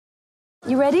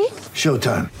You ready?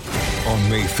 Showtime. On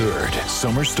May 3rd,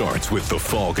 summer starts with The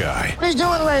Fall Guy. Let's do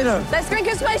it later. Let's drink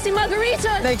a spicy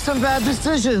margarita. Make some bad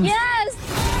decisions.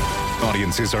 Yes!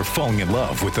 Audiences are falling in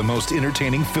love with the most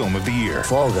entertaining film of the year.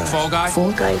 Fall Guy. Fall Guy?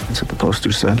 Fall Guy. That's what the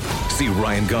poster said. See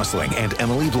Ryan Gosling and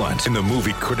Emily Blunt in the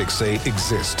movie critics say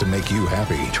exists to make you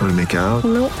happy. Trying to make it out?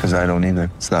 Nope. Because I don't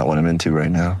either. It's not what I'm into right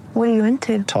now. What are you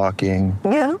into? Talking.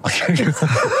 Yeah.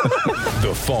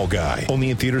 The Fall Guy.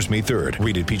 Only in theaters May 3rd.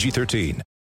 Rated PG-13.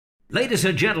 Ladies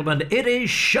and gentlemen, it is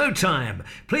showtime.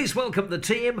 Please welcome the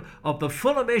team of the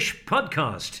Fulhamish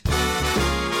podcast.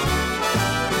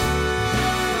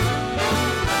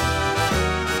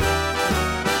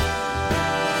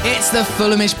 It's the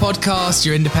Fulhamish podcast,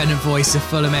 your independent voice of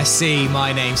Fulham SC.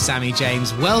 My name's Sammy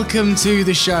James. Welcome to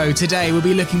the show. Today we'll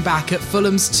be looking back at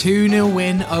Fulham's 2-0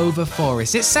 win over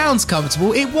Forest. It sounds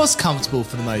comfortable. It was comfortable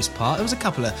for the most part. There was a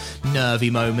couple of nervy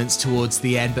moments towards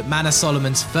the end, but Manor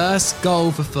Solomon's first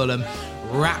goal for Fulham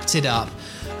wrapped it up.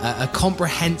 A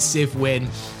comprehensive win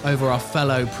over our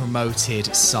fellow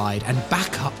promoted side and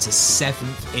back up to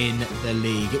 7th in the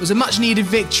league. It was a much needed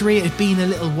victory. It had been a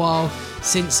little while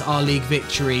since our league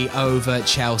victory over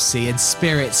Chelsea, and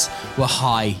spirits were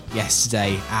high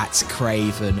yesterday at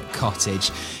Craven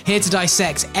Cottage. Here to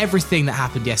dissect everything that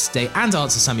happened yesterday and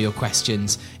answer some of your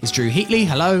questions is Drew Heatley.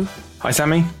 Hello. Hi,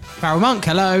 Sammy. Farrell Monk.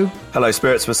 Hello. Hello,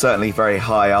 spirits were certainly very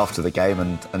high after the game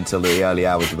and until the early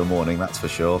hours of the morning, that's for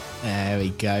sure. There we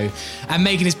go. And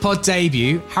making his pod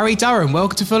debut, Harry Durham.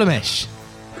 Welcome to Fulhamish.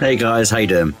 Hey guys, how you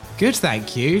doing? Good,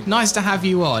 thank you. Nice to have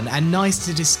you on and nice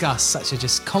to discuss such a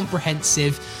just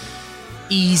comprehensive,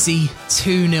 easy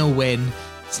 2-0 win.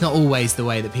 It's not always the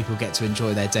way that people get to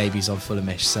enjoy their debuts on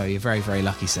Fulhamish, so you're very, very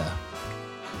lucky, sir.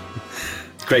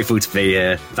 Grateful to be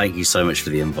here. Thank you so much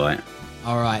for the invite.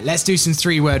 All right, let's do some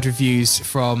 3-word reviews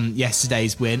from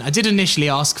yesterday's win. I did initially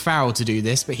ask Farrell to do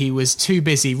this, but he was too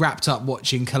busy wrapped up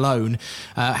watching Cologne.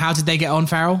 How did they get on,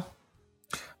 Farrell?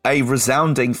 A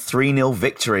resounding 3-0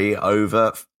 victory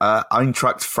over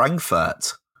Eintracht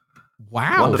Frankfurt.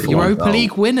 Wow, Wonderful. Europa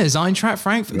League winners, Eintracht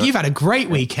Frankfurt. Yeah. You've had a great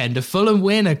weekend, a Fulham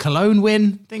win, a Cologne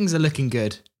win. Things are looking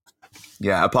good.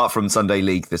 Yeah, apart from Sunday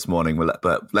League this morning,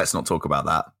 but let's not talk about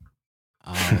that.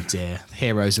 Oh dear,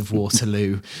 Heroes of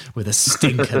Waterloo with a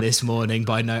stinker this morning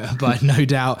by no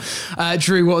doubt.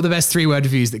 Drew, what were the best 3-word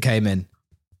reviews that came in?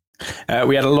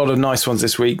 We had a lot of nice ones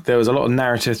this week. There was a lot of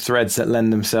narrative threads that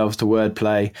lend themselves to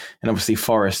wordplay, and obviously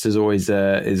Forest is always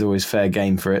fair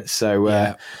game for it.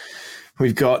 So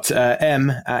we've got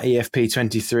M at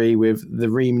EFP23 with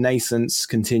the Renaissance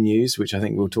continues, which I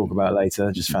think we'll talk about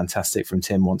later. Just fantastic from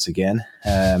Tim once again.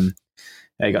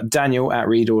 You got Daniel at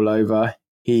Read All Over.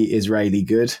 He is really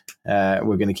good. We're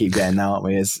going to keep getting now, aren't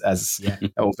we? As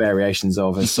all variations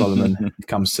of as Solomon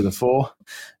comes to the fore.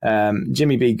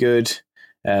 Jimmy B. Good.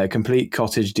 Complete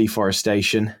cottage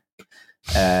deforestation.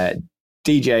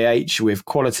 DJH with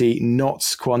quality, not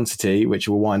quantity, which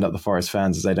will wind up the Forest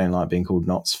fans as they don't like being called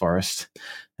Notts Forest.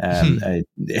 A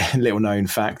little known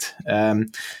fact.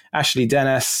 Ashley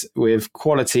Dennis with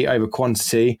quality over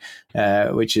quantity,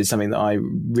 which is something that I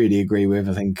really agree with.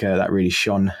 I think that really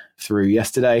shone through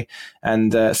yesterday.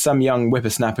 And some young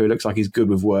whippersnapper who looks like he's good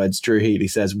with words, Drew Heatley,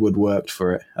 says wood worked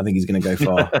for it. I think he's going to go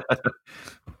far.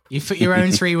 You put your own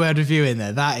 3-word review in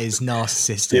there. That is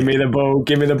narcissistic. Give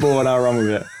me the ball and I'll run with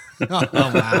it. Oh,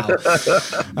 wow.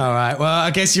 All right. Well,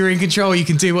 I guess you're in control. You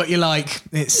can do what you like.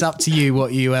 It's up to you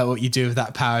what you do with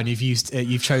that power, and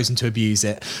you've chosen to abuse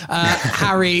it.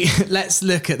 Harry, let's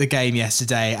look at the game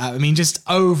yesterday. I mean, just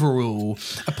overall,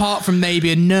 apart from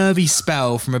maybe a nervy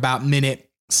spell from about minute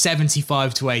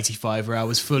 75 to 85, where I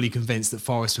was fully convinced that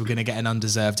Forest were going to get an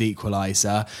undeserved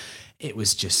equaliser, it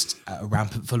was just a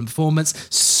rampant Fulham performance.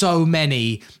 So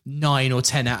many 9 or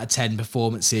 10 out of 10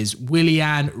 performances.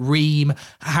 Willian, Ream,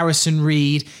 Harrison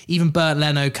Reed, even Bernd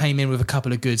Leno came in with a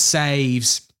couple of good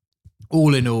saves.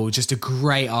 All in all, just a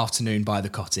great afternoon by the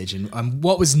Cottage. And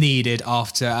what was needed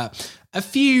after a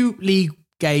few league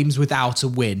games without a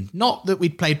win. Not that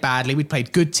we'd played badly. We'd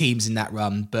played good teams in that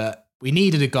run, but we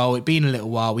needed a goal. It'd been a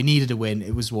little while. We needed a win.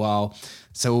 It was a while.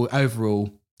 So overall,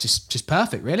 just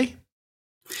perfect, really.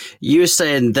 You were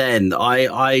saying then,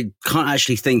 I can't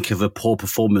actually think of a poor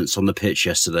performance on the pitch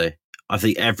yesterday. I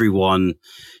think everyone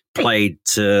played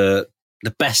to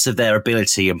the best of their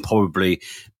ability and probably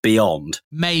beyond.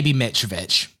 Maybe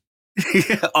Mitrovic.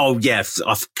 Oh, yeah.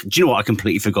 Do you know what? I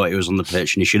completely forgot he was on the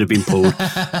pitch and he should have been pulled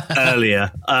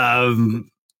earlier.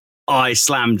 I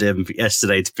slammed him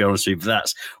yesterday, to be honest with you.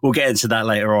 But we'll get into that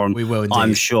later on. We will indeed.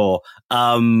 I'm sure.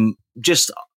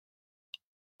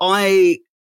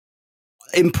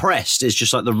 impressed is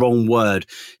just like the wrong word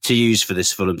to use for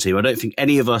this Fulham team. I don't think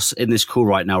any of us in this call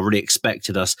right now really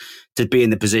expected us to be in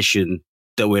the position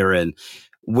that we're in.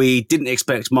 We didn't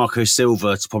expect Marco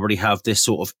Silva to probably have this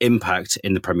sort of impact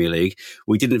in the Premier League.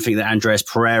 We didn't think that Andreas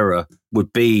Pereira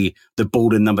would be the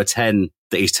ball-in number 10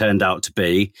 that he's turned out to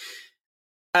be.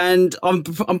 And I'm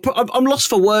lost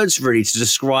for words, really, to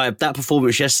describe that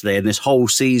performance yesterday and this whole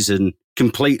season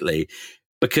completely,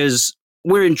 because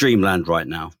we're in dreamland right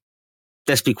now.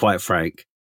 Let's be quite frank.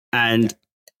 And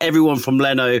everyone from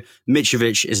Leno,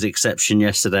 Mitrovic is an exception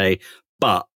yesterday,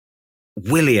 but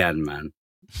Willian, man.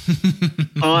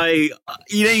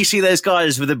 You see those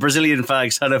guys with the Brazilian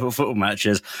flags turn up at football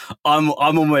matches. I'm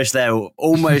almost there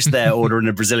ordering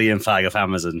a Brazilian flag off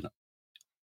Amazon.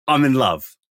 I'm in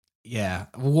love. Yeah,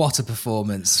 what a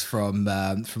performance from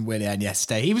Willian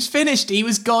yesterday. He was finished. He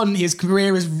was gone. His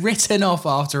career was written off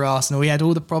after Arsenal. He had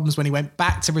all the problems when he went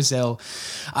back to Brazil.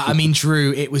 I mean,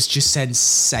 Drew, it was just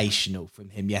sensational from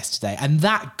him yesterday. And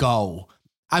that goal,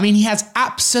 I mean, he has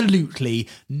absolutely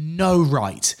no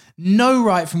right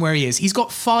from where he is. He's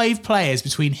got 5 players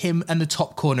between him and the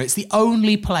top corner. It's the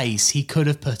only place he could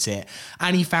have put it.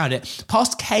 And he found it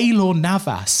past Keylor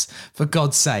Navas, for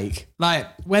God's sake. Like,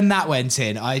 when that went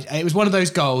in, it was one of those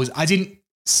goals. I didn't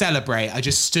celebrate. I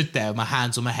just stood there with my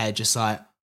hands on my head, just like,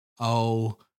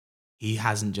 oh, he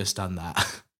hasn't just done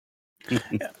that.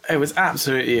 It was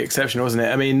absolutely exceptional, wasn't it?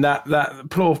 I mean, that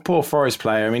poor Forest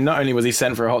player, I mean, not only was he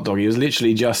sent for a hot dog, he was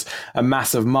literally just a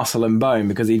mass of muscle and bone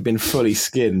because he'd been fully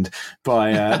skinned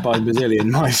by Brazilian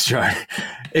Maestro.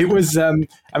 It was, I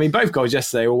mean, both goals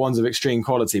yesterday were ones of extreme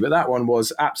quality, but that one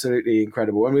was absolutely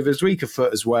incredible. And with his weaker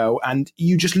foot as well, and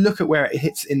you just look at where it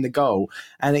hits in the goal,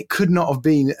 and it could not have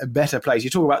been a better place. You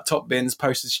talk about top bins,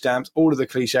 postage stamps, all of the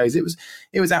cliches. It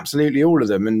was absolutely all of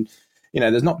them. And you know,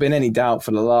 there's not been any doubt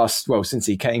for the last, since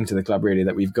he came to the club, really,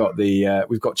 that we've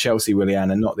got Chelsea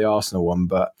Willian and not the Arsenal one.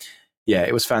 But yeah,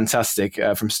 it was fantastic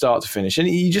from start to finish. And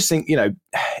you just think, you know,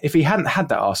 if he hadn't had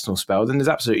that Arsenal spell, then there's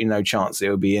absolutely no chance that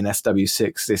he'll be in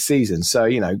SW6 this season. So,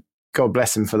 you know, God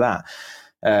bless him for that,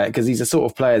 because he's a sort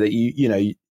of player that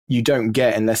you don't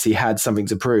get unless he had something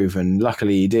to prove, and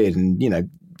luckily he did. And you know,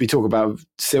 we talk about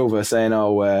Silva saying,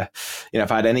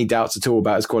 if I had any doubts at all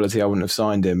about his quality, I wouldn't have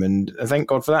signed him. And thank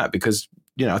God for that, because,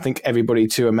 you know, I think everybody,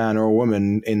 to a man or a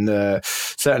woman,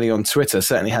 certainly on Twitter,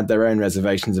 certainly had their own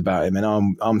reservations about him.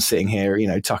 And I'm sitting here, you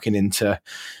know, tucking into,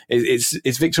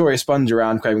 it's Victoria Sponge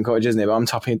around Craven Cottage, isn't it? But I'm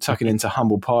tucking into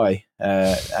humble pie,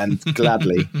 and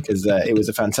gladly, because it was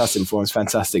a fantastic performance,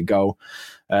 fantastic goal,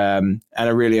 and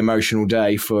a really emotional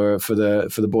day for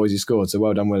the boys who scored. So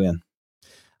well done, Willian.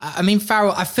 I mean,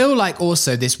 Farrell, I feel like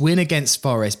also this win against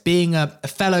Forest, being a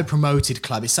fellow promoted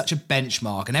club, is such a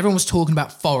benchmark. And everyone was talking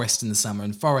about Forest in the summer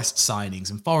and Forest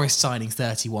signings and Forest signing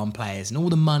 31 players and all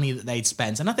the money that they'd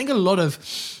spent. And I think a lot of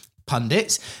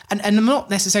pundits, and I'm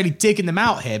not necessarily digging them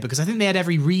out here, because I think they had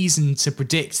every reason to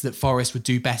predict that Forest would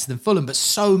do better than Fulham. But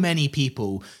so many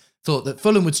people thought that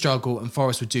Fulham would struggle and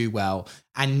Forest would do well.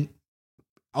 And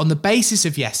on the basis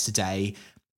of yesterday,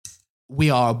 we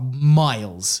are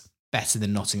miles better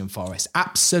than Nottingham Forest.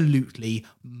 Absolutely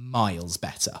miles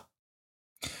better.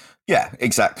 Yeah,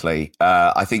 exactly.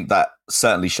 I think that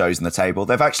certainly shows in the table.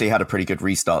 They've actually had a pretty good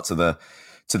restart to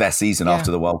their season after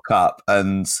the World Cup,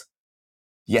 and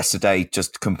yesterday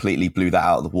just completely blew that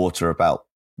out of the water about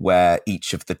where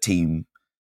each of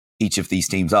these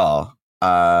teams are.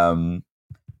 And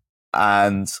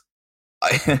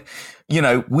you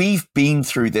know, we've been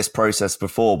through this process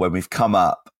before when we've come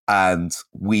up and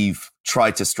we've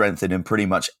tried to strengthen in pretty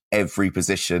much every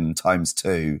position times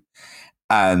 2.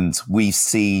 And we've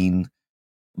seen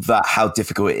that how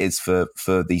difficult it is for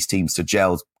these teams to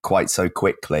gel quite so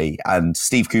quickly. And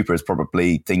Steve Cooper is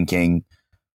probably thinking,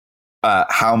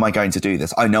 how am I going to do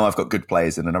this? I know I've got good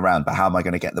players in and around, but how am I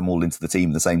going to get them all into the team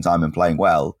at the same time and playing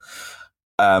well?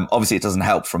 Obviously, it doesn't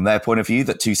help from their point of view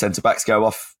that 2 centre-backs go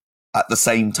off at the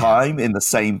same time in the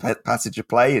same passage of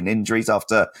play, and injuries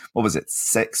after,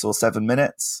 6 or 7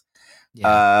 minutes.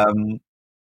 Yeah.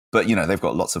 But, you know, they've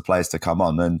got lots of players to come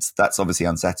on, and that's obviously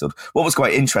unsettled. What was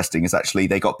quite interesting is actually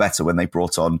they got better when they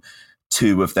brought on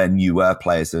 2 of their newer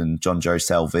players, and Jonjo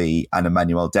Shelvey and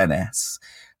Emmanuel Dennis.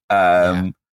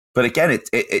 But again,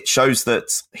 it shows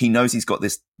that he knows he's got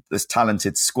this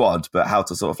talented squad, but how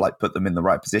to sort of like put them in the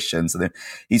right positions. And then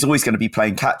he's always going to be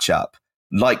playing catch up,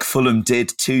 like Fulham did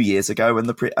 2 years ago and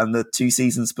the 2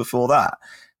 seasons before that.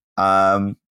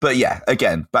 But yeah,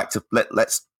 again, back to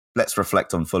let's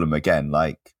reflect on Fulham again.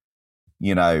 Like,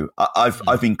 you know,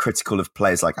 I've been critical of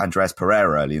players like Andreas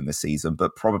Pereira early in the season,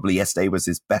 but probably yesterday was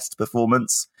his best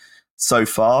performance so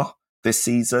far this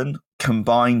season,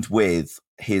 combined with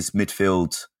his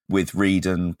midfield with Reed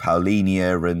and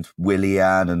Paulinho and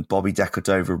Willian and Bobby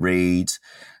Decordova-Reid,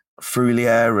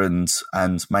 Frulier and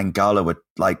Mangala were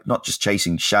like not just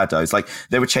chasing shadows, like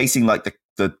they were chasing like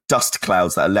the dust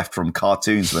clouds that are left from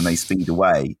cartoons when they speed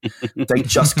away. They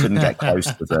just couldn't get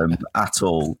close to them at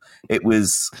all. It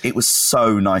was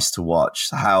so nice to watch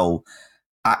how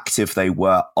active they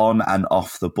were on and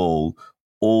off the ball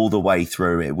all the way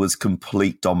through. It was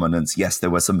complete dominance. Yes,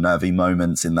 there were some nervy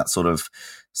moments in that sort of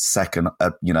second,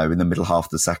 in the middle half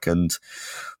of the second.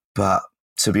 But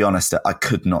to be honest, I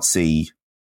could not see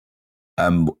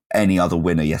any other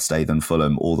winner yesterday than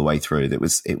Fulham all the way through. It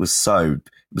was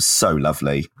so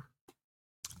lovely.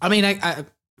 I mean,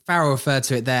 Farrell referred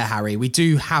to it there, Harry. We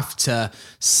do have to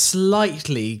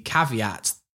slightly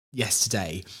caveat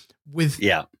yesterday with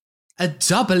a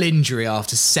double injury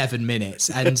after 7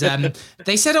 minutes. And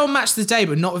they said on Match of the Day,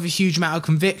 but not with a huge amount of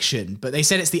conviction. But they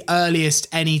said it's the earliest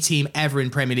any team ever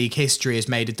in Premier League history has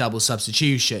made a double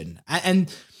substitution.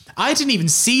 And I didn't even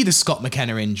see the Scott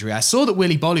McKenna injury. I saw that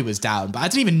Willy Bolly was down, but I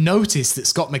didn't even notice that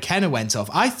Scott McKenna went off.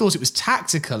 I thought it was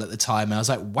tactical at the time. And I was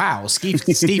like, wow,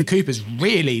 Steve Cooper's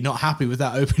really not happy with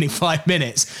that opening 5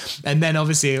 minutes. And then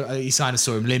obviously you kind of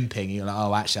saw him limping. You're like,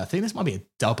 oh, actually, I think this might be a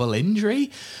double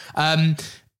injury.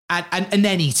 And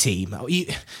any team,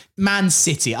 Man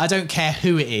City, I don't care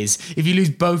who it is. If you lose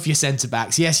both your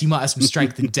centre-backs, yes, you might have some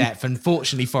strength and depth, and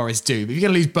fortunately Forest do, but if you're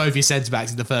going to lose both your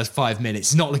centre-backs in the first 5 minutes,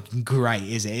 it's not looking great,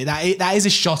 is it? That is a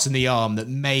shot in the arm that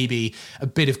maybe a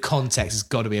bit of context has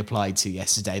got to be applied to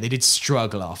yesterday. They did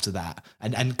struggle after that,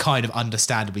 and kind of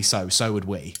understandably so. So would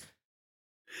we.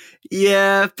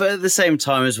 Yeah, but at the same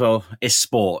time as well, it's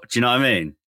sport. Do you know what I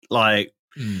mean? Like...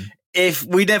 If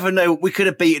we never know, we could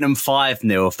have beaten them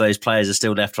 5-0 if those players are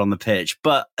still left on the pitch.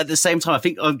 But at the same time, I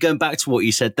think I'm going back to what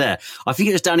you said there. I think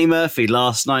it was Danny Murphy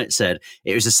last night said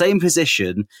it was the same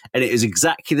position and it was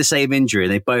exactly the same injury.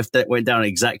 And they both went down at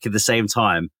exactly the same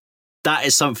time. That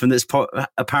is something that's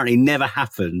apparently never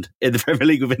happened in the Premier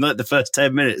League within like the first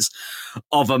 10 minutes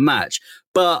of a match.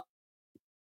 But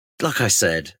like I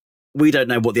said, we don't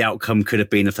know what the outcome could have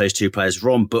been if those two players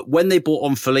were on. But when they brought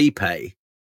on Felipe,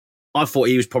 I thought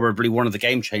he was probably one of the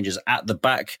game changers at the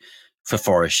back for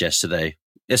Forest yesterday.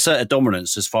 Asserted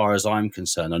dominance as far as I'm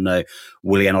concerned. I know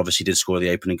Willian obviously did score the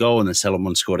opening goal and then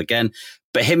Solomon scored again.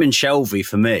 But him and Shelvey,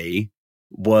 for me,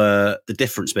 were the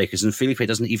difference makers. And Felipe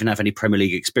doesn't even have any Premier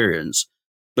League experience.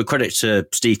 But credit to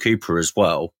Steve Cooper as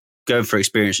well, going for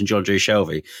experience in John Joe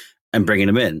Shelvey and bringing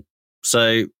him in.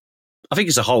 So I think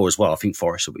as a whole as well, I think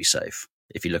Forest will be safe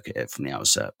if you look at it from the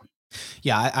outset.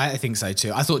 Yeah, I think so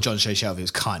too. I thought John Joe Shelvey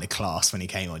was kind of class when he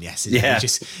came on yesterday. Yeah.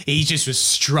 He just was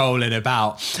strolling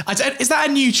about. Is that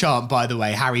a new chant, by the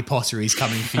way? Harry Potter is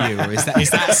coming for you, or is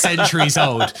that centuries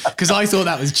old? Because I thought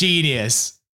that was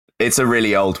genius. It's a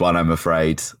really old one, I'm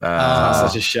afraid. That's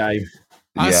such a shame.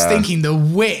 I was thinking the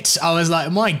wit. I was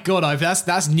like, my God,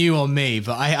 that's new on me.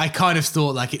 But I kind of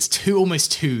thought like it's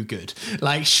almost too good.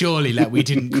 Like surely like we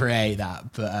didn't create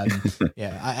that. But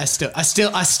yeah, I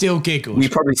still giggled. We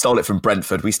probably stole it from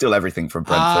Brentford. We steal everything from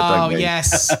Brentford, don't we? Oh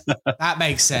yes, that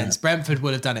makes sense. Brentford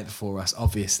would have done it before us,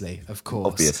 obviously, of course.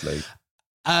 Obviously.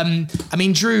 I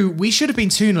mean, Drew, we should have been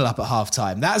 2-0 up at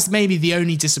halftime. That's maybe the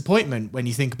only disappointment when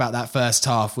you think about that first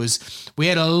half was we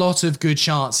had a lot of good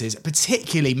chances,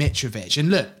 particularly Mitrovic.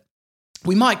 And look,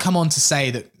 we might come on to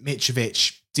say that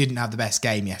Mitrovic didn't have the best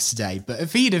game yesterday, but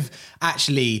if he'd have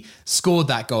actually scored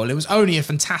that goal, it was only a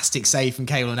fantastic save from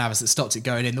Keylor Navas that stopped it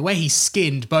going in. The way he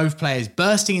skinned both players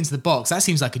bursting into the box, that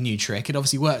seems like a new trick. It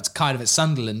obviously worked kind of at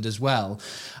Sunderland as well.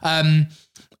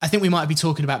 I think we might be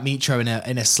talking about Mitro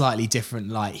in a slightly different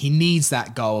light. He needs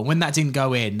that goal. And when that didn't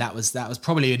go in, that was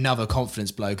probably another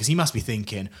confidence blow because he must be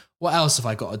thinking, what else have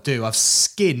I got to do? I've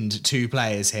skinned 2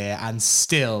 players here and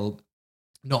still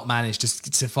not managed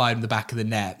to find the back of the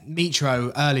net.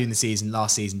 Mitro early in the season,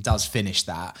 last season, does finish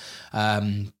that.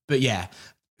 But yeah,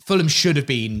 Fulham should have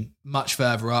been much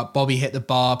further up. Bobby hit the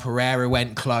bar. Pereira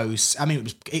went close. I mean,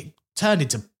 it turned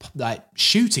into like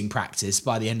shooting practice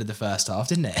by the end of the first half,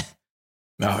 didn't it?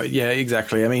 Oh, yeah,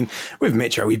 exactly. I mean, with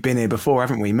Mitro, we've been here before,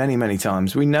 haven't we? Many, many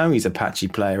times. We know he's a patchy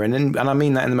player, and I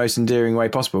mean that in the most endearing way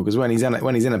possible. Because when he's in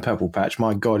a purple patch,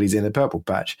 my God, he's in a purple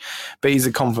patch. But he's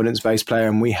a confidence-based player,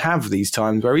 and we have these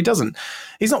times where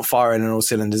he's not firing on all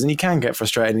cylinders, and he can get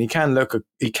frustrated, and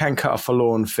he can cut a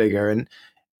forlorn figure. And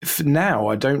now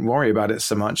I don't worry about it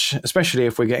so much, especially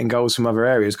if we're getting goals from other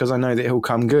areas, because I know that he'll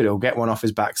come good. He'll get one off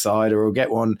his backside, or he'll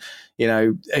get one,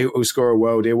 he'll score a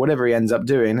worldie, or whatever he ends up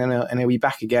doing, and he'll be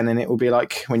back again, and it will be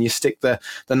like when you stick the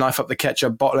knife up the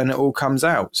ketchup bottle and it all comes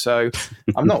out. So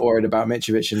I'm not worried about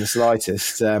Mitrovic in the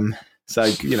slightest.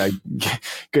 So,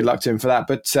 good luck to him for that.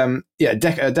 But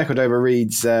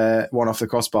Decordova-Reid's one off the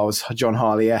crossbar was John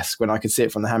Harley-esque. When I could see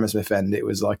it from the Hammersmith end, it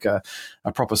was like a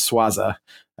proper swazzer.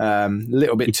 A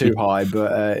little bit too high,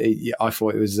 but I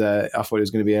thought it was going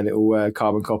to be a little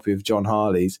carbon copy of John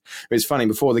Harley's. It was funny,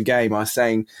 before the game, I was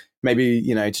saying maybe,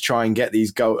 to try and get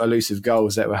these elusive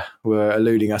goals that were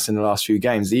eluding us in the last few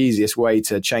games, the easiest way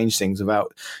to change things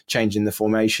without changing the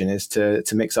formation is to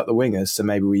mix up the wingers. So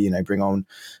maybe we, bring on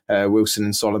Wilson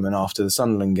and Solomon after the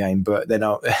Sunderland game. But then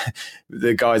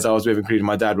the guys I was with, including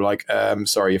my dad, were like,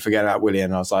 sorry, you're forgetting about Willian.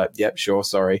 And I was like, yep, sure,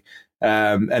 sorry.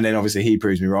 And then obviously he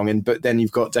proves me wrong. But then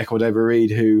you've got Decordova-Reid,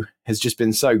 who has just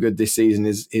been so good this season.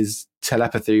 His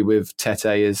telepathy with Tete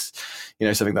is,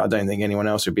 something that I don't think anyone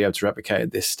else would be able to replicate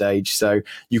at this stage. So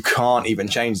you can't even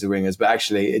change the wingers. But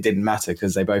actually, it didn't matter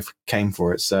because they both came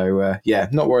for it. So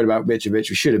not worried about Mitrovic.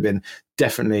 We should have been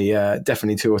definitely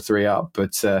 2 or 3 up.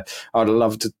 But I'd have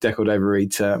loved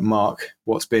Decordova-Reid to mark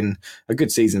what's been a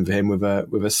good season for him with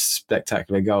a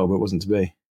spectacular goal, but it wasn't to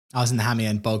be. I was in the hammy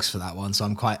end bogs for that one, so I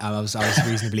was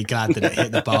reasonably glad that it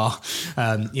hit the bar.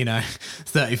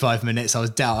 35 minutes. I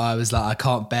was like, I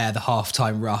can't bear the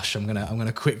halftime rush. I'm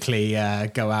gonna quickly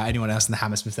go out. Anyone else in the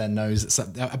Hammersmith then knows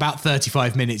that about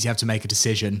 35 minutes you have to make a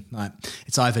decision. Like,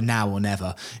 it's either now or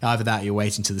never. Either that, or you're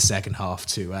waiting to the second half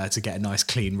to get a nice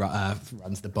clean run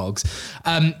to the bogs.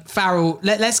 Farrell,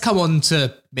 let's come on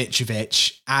to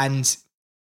Mitrovic. And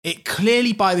it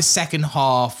clearly by the second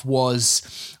half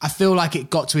I feel like it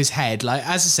got to his head. Like,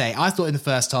 as I say, I thought in the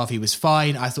first half he was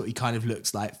fine. I thought he kind of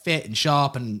looked like fit and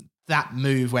sharp, and that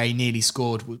move where he nearly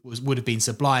scored would have been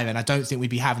sublime. And I don't think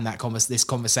we'd be having this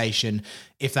conversation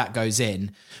if that goes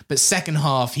in. But second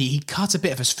half, he cut a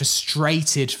bit of a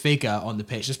frustrated figure on the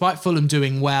pitch. Despite Fulham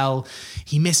doing well,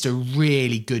 he missed a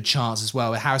really good chance as well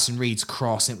with Harrison Reed's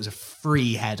cross. And it was a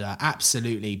free header.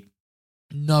 Absolutely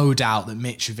no doubt that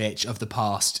Mitrovic of the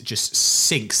past just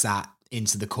sinks that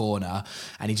into the corner,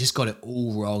 and he just got it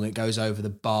all wrong. It goes over the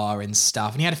bar and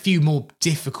stuff. And he had a few more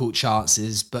difficult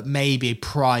chances, but maybe a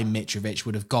prime Mitrovic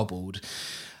would have gobbled.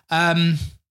 Is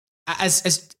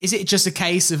it just a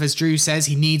case of, as Drew says,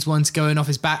 he needs one to go in off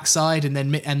his backside, and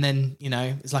then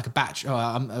it's like a batch.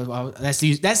 Let's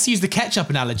use the ketchup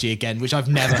analogy again, which I've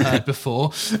never heard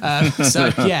before. Is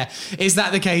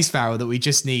that the case, Farrell, that we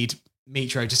just need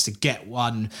Mitro just to get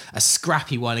a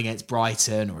scrappy one against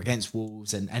Brighton or against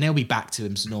Wolves, and he'll be back to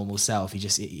his normal self? He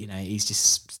is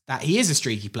a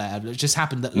streaky player. It just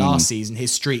happened that last season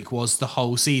his streak was the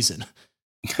whole season.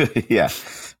 Yeah.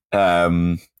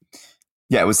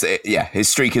 His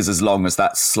streak is as long as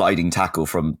that sliding tackle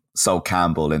from Sol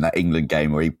Campbell in that England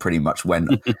game where he pretty much went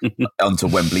onto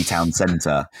Wembley Town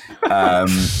Centre. To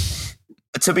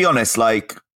be honest,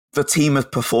 like, the team is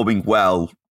performing well,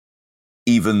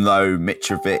 even though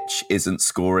Mitrovic isn't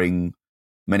scoring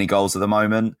many goals at the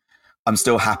moment. I'm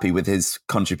still happy with his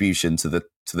contribution to the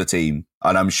team.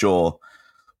 And I'm sure,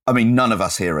 none of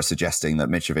us here are suggesting that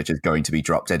Mitrovic is going to be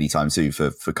dropped anytime soon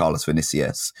for Carlos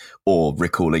Vinicius or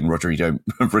recalling Rodrigo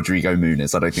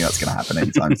Muniz. I don't think that's going to happen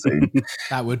anytime soon.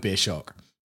 That would be a shock.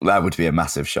 That would be a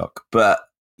massive shock. But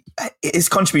his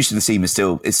contribution to the team is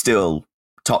still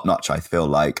top notch, I feel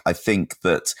like. I think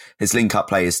that his link-up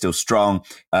play is still strong.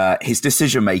 His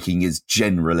decision-making is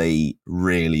generally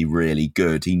really, really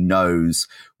good. He knows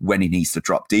when he needs to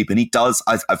drop deep, and he does.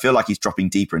 I feel like he's dropping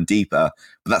deeper and deeper,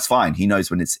 but that's fine. He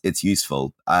knows when it's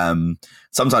useful.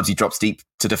 Sometimes he drops deep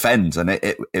to defend, and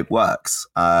it works.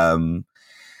 So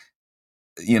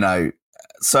the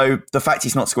fact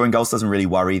he's not scoring goals doesn't really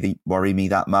worry me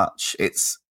that much.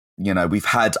 It's, we've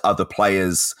had other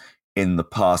players in the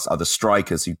past, other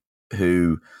strikers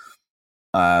who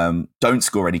don't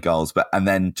score any goals, and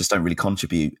then just don't really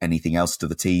contribute anything else to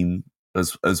the team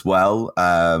as well.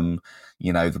 The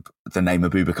name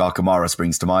of Boubacar Kamara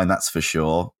springs to mind, that's for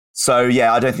sure. So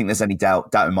I don't think there's any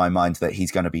doubt in my mind that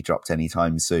he's going to be dropped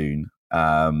anytime soon.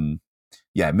 Mitrovic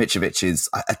is,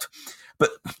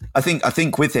 but I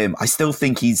think with him, I still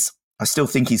think he's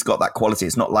got that quality.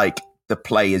 It's not like the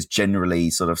play has generally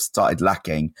sort of started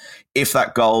lacking. If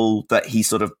that goal that he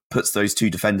sort of puts those two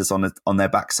defenders on their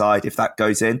backside, if that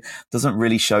goes in, doesn't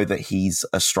really show that he's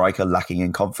a striker lacking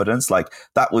in confidence. Like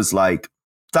that was like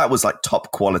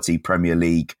top quality Premier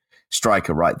League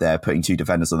striker right there, putting two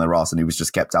defenders on their arse, and he was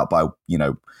just kept out by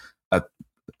a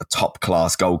top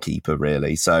class goalkeeper,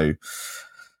 really. So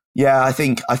I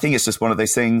think it's just one of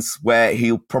those things where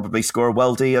he'll probably score a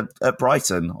worldie at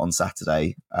Brighton on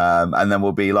Saturday. And then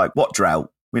we'll be like, what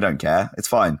drought? We don't care. It's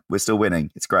fine. We're still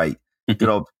winning. It's great. Good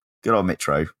old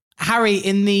Mitro. Harry,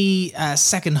 in the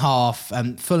second half,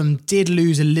 Fulham did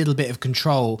lose a little bit of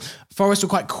control. Forest were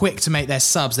quite quick to make their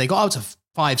subs. They got up to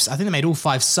I think they made all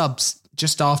 5 subs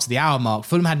just after the hour mark.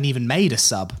 Fulham hadn't even made a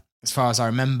sub, as far as I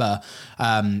remember,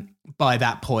 by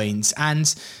that point.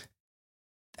 And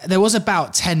there was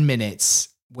about 10 minutes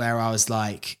where I was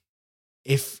like,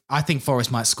 I think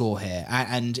Forest might score here.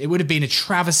 And it would have been a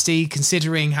travesty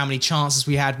considering how many chances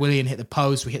we had. Willian hit the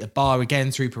post, we hit the bar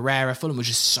again through Pereira. Fulham was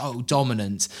just so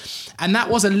dominant. And that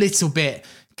was a little bit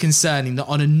concerning that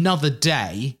on another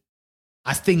day,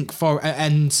 I think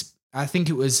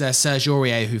it was Serge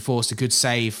Aurier who forced a good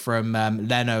save from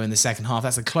Leno in the second half.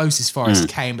 That's the closest Forest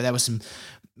came, but there were some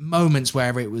moments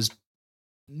where it was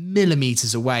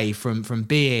millimetres away from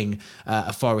being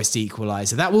a Forest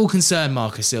equaliser. That will concern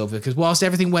Marco Silva, because whilst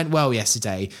everything went well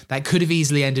yesterday, that could have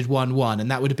easily ended 1-1,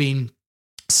 and that would have been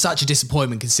such a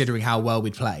disappointment considering how well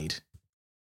we'd played.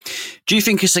 Do you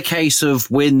think it's a case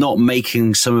of we're not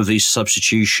making some of these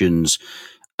substitutions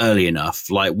early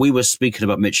enough? Like we were speaking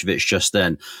about Mitrovic just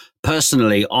then.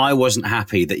 Personally, I wasn't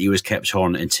happy that he was kept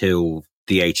on until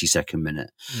the 82nd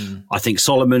minute. I think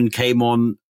Solomon came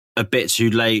on a bit too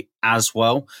late as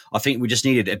well. I think we just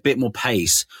needed a bit more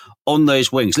pace on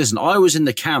those wings. Listen, I was in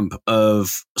the camp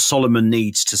of Solomon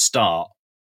needs to start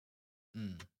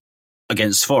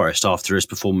against Forest after his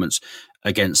performance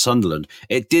against Sunderland.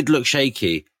 It did look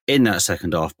shaky in that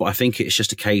second half, but I think it's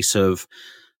just a case of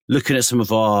looking at some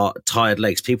of our tired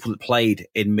legs, people that played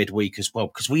in midweek as well,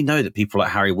 because we know that people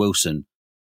like Harry Wilson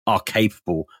are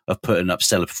capable of putting up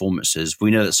stellar performances.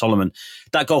 We know that Solomon,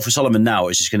 that goal for Solomon now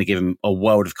is just going to give him a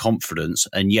world of confidence.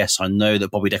 And yes, I know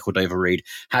that Bobby Decordova-Reid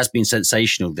has been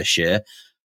sensational this year,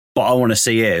 but I want to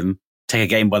see him take a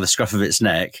game by the scruff of its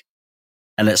neck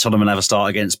and let Solomon have a start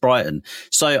against Brighton.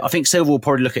 So I think Silva will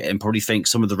probably look at it and probably think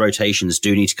some of the rotations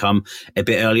do need to come a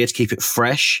bit earlier to keep it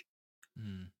fresh.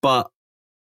 But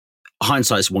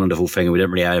hindsight's a wonderful thing and we don't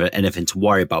really have anything to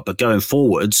worry about. But going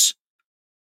forwards,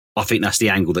 I think that's the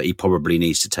angle that he probably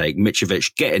needs to take.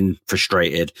 Mitrovic getting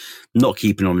frustrated, not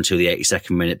keeping on until the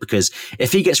 82nd minute, because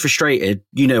if he gets frustrated,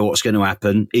 you know what's going to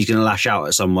happen. He's going to lash out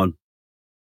at someone.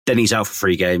 Then he's out for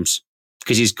 3 games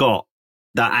because he's got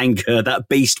that anger, that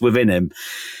beast within him.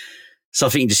 So I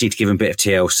think you just need to give him a bit of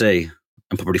TLC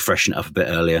and probably freshen it up a bit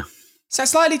earlier. So I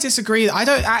slightly disagree. I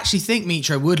don't actually think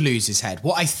Mitro would lose his head.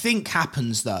 What I think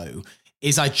happens, though,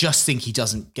 is I just think he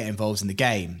doesn't get involved in the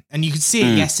game. And you could see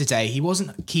it yesterday. He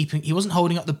wasn't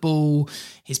holding up the ball.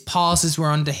 His passes were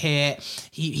under hit.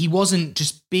 He wasn't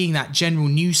just being that general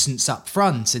nuisance up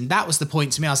front. And that was the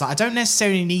point to me. I was like, I don't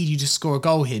necessarily need you to score a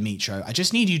goal here, Mitro. I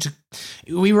just need you to...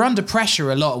 We were under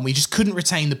pressure a lot and we just couldn't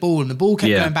retain the ball. And the ball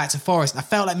kept going back to Forest. And I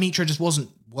felt like Mitro just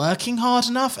wasn't working hard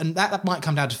enough. And that might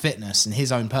come down to fitness and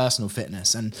his own personal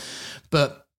fitness.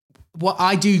 But what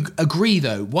I do agree,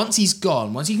 though, once he's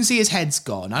gone, once you can see his head's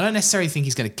gone, I don't necessarily think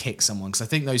he's going to kick someone because I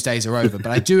think those days are over.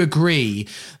 But I do agree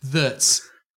that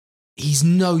he's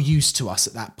no use to us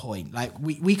at that point. Like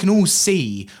we can all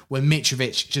see when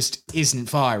Mitrovic just isn't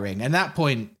firing. And at that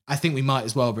point, I think we might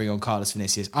as well bring on Carlos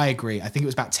Vinicius. I agree. I think it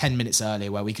was about 10 minutes earlier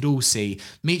where we could all see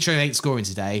Mitro ain't scoring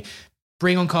today.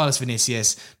 Bring on Carlos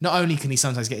Vinicius. Not only can he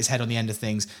sometimes get his head on the end of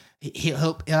things,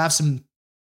 he'll have some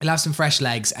fresh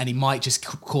legs and he might just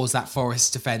cause that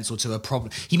Forest defence or to a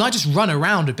problem. He might just run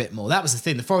around a bit more. That was the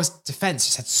thing. The Forest defence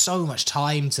just had so much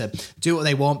time to do what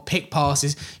they want, pick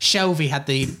passes. Shelvey had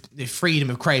the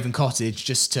freedom of Craven Cottage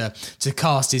just to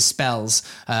cast his spells,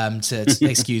 to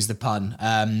excuse the pun.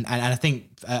 And I think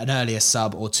an earlier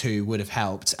sub or 2 would have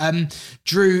helped.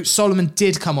 Drew, Solomon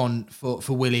did come on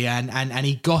for Willian and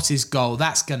he got his goal.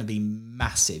 That's going to be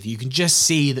massive. You can just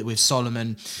see that with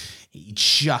Solomon, he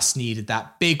just needed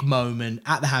that big moment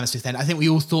at the Hammersmith end. I think we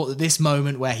all thought that this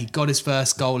moment where he got his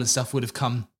first goal and stuff would have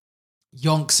come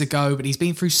yonks ago, but he's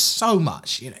been through so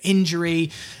much,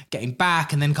 injury, getting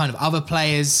back, and then kind of other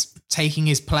players taking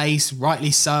his place,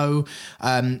 rightly so.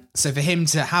 So for him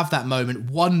to have that moment,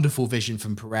 wonderful vision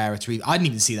from Pereira. I didn't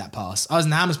even see that pass. I was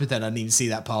in Hammersmith then, I didn't even see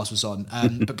that pass was on.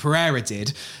 But Pereira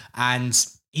did, and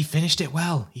he finished it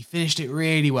well. He finished it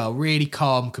really well, really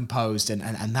calm, composed, and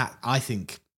that, I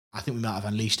think we might have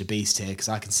unleashed a beast here because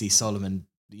I can see Solomon,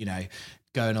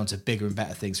 going on to bigger and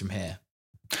better things from here.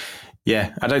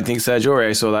 Yeah, I don't think Serge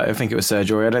Aurier saw that. I think it was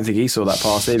Serge Aurier. I don't think he saw that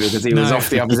pass either because he was off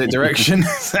the opposite direction. He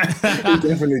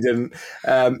definitely didn't.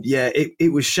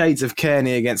 It was shades of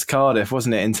Kearney against Cardiff,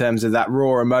 wasn't it? In terms of that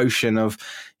raw emotion of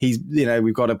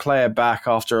we've got a player back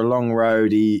after a long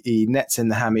road. He nets in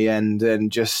the hammy end,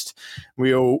 and just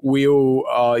we all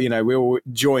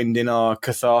joined in our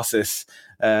catharsis.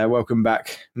 Welcome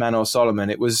back, Manor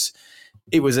Solomon. It was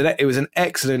an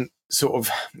excellent sort of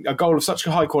a goal of such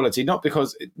high quality, not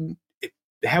because it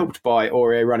helped by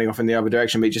Aurier running off in the other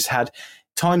direction, but it just had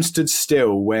time stood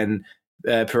still when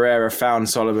Pereira found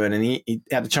Solomon, and he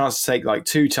had a chance to take like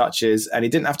 2 touches, and he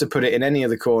didn't have to put it in any of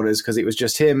the corners because it was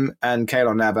just him and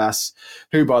Keylor Navas,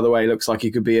 who, by the way, looks like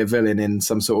he could be a villain in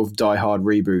some sort of Die Hard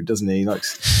reboot, doesn't he? He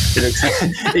looks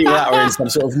either that or in some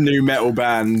sort of new metal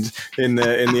band in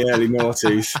the early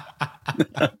noughties.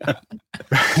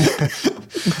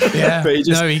 Yeah, but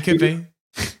he could be.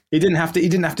 He didn't have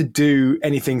to do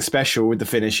anything special with the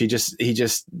finish. He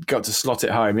just got to slot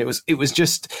it home. It was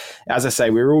just, as I say,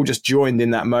 we were all just joined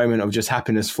in that moment of just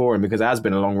happiness for him, because it has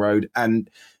been a long road. And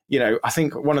I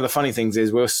think one of the funny things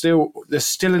is there's still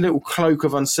a little cloak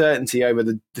of uncertainty over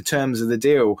the terms of the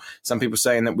deal. Some people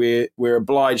saying that we're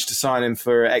obliged to sign him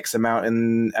for X amount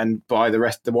and buy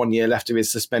the 1 year left of his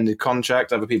suspended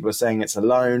contract. Other people are saying it's a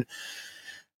loan.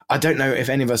 I don't know if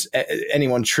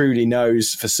anyone truly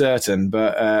knows for certain,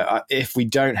 but if we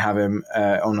don't have him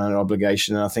on an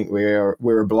obligation, I think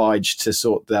we're obliged to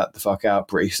sort that the fuck out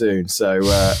pretty soon. So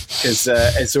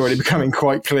it's already becoming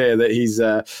quite clear that he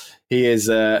is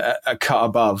a cut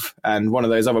above, and one of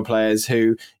those other players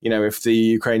who, if the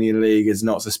Ukrainian league is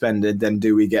not suspended, then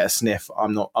do we get a sniff?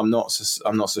 I'm not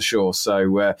so sure.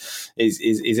 So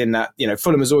is in that,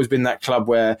 Fulham has always been that club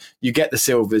where you get the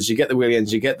Silvers, you get the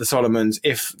Williams, you get the Solomons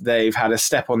if they've had a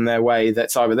step on their way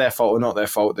that's either their fault or not their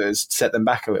fault that has set them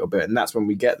back a little bit, and that's when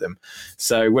we get them.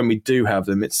 So when we do have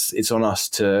them, it's on us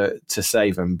to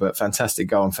save them. But fantastic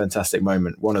goal and fantastic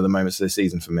moment, one of the moments of the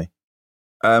season for me.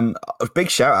 Big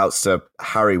shout outs to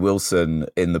Harry Wilson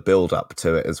in the build up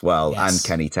to it as well, yes. And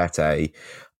Kenny Tete.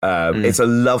 It's a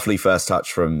lovely first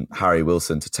touch from Harry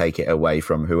Wilson to take it away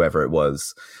from whoever it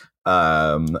was. Who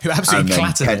absolutely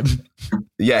clattered him.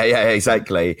 Yeah,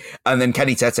 exactly. And then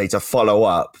Kenny Tete to follow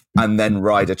up and then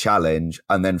ride a challenge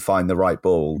and then find the right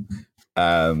ball.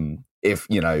 It's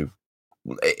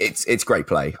great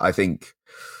play. I think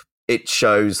it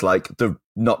shows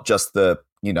not just the,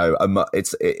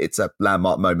 it's a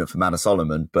landmark moment for Manor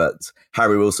Solomon, but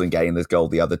Harry Wilson getting this goal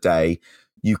the other day,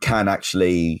 you can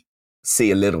actually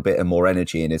see a little bit of more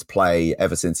energy in his play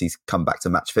ever since he's come back to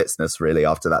match fitness, really,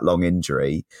 after that long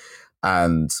injury.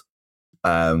 And,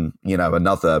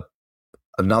 another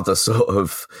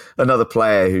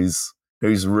player who's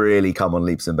really come on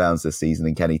leaps and bounds this season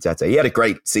in Kenny Tete. He had a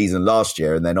great season last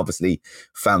year and then obviously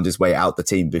found his way out the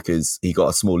team because he got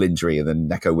a small injury, and then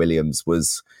Neco Williams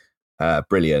was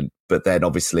brilliant, but then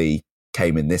obviously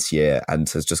came in this year and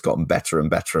has just gotten better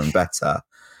and better and better.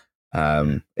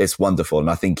 It's wonderful, and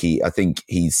I think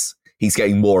he's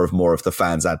getting more of the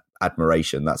fans'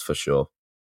 admiration. That's for sure.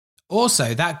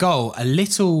 Also, that goal, a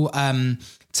little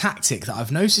tactic that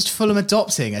I've noticed Fulham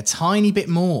adopting a tiny bit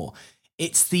more.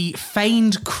 It's the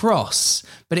feigned cross,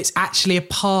 but it's actually a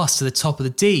pass to the top of the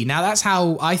D. Now, that's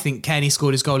how I think Kenny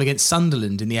scored his goal against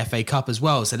Sunderland in the FA Cup as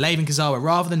well. So Layvin Kurzawa,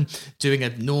 rather than doing a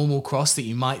normal cross that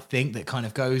you might think that kind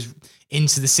of goes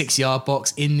into the 6-yard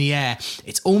box in the air,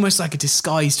 it's almost like a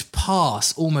disguised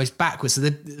pass, almost backwards. So the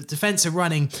defence are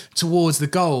running towards the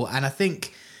goal. And I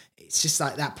think it's just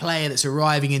like that player that's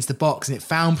arriving into the box, and it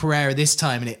found Pereira this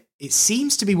time, and it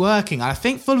seems to be working. I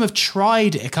think Fulham have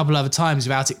tried it a couple other times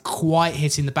without it quite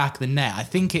hitting the back of the net. I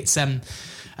think it's a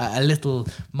little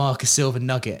Marcus Silva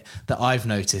nugget that I've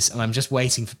noticed, and I'm just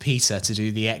waiting for Peter to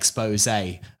do the expose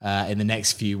in the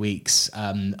next few weeks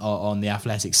on the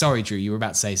Athletic. Sorry, Drew, you were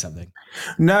about to say something.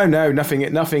 No, nothing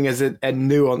as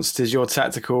nuanced as your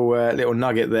tactical little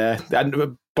nugget there.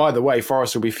 And by the way,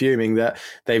 Forest will be fuming that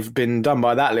they've been done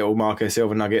by that little Marco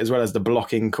Silva nugget, as well as the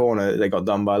blocking corner that they got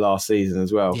done by last season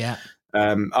as well. Yeah.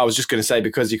 I was just going to say,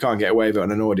 because you can't get away with it on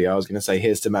an audio, I was going to say,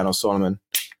 here's to Manor Solomon.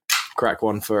 Crack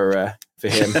one for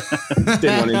him.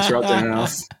 Didn't want to interrupt anyone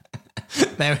else.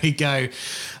 There we go.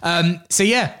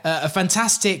 A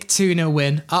fantastic 2-0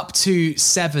 win, up to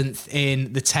 7th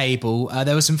in the table.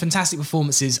 There were some fantastic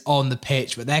performances on the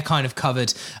pitch, but they're kind of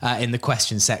covered in the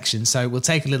question section. So we'll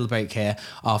take a little break here.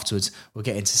 Afterwards, we'll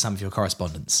get into some of your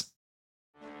correspondence.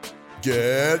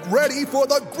 Get ready for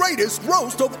the greatest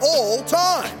roast of all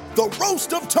time, the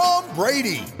Roast of Tom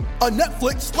Brady, a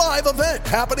Netflix live event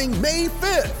happening May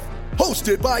 5th.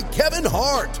 Hosted by Kevin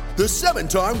Hart, the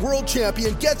 7-time world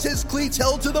champion gets his cleats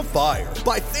held to the fire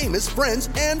by famous friends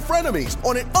and frenemies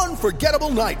on an unforgettable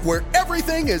night where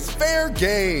everything is fair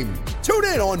game. Tune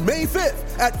in on May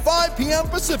 5th at 5 p.m.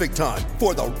 Pacific time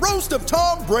for the Roast of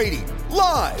Tom Brady,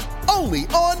 live only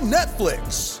on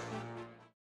Netflix.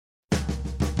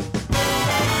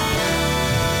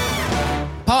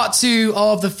 Part 2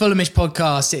 of the Fulhamish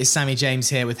podcast. It is Sammy James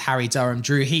here with Harry Durham,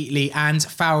 Drew Heatley and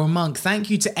Farrell Monk. Thank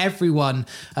you to everyone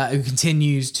who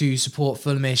continues to support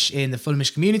Fulhamish in the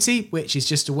Fulhamish community, which is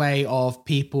just a way of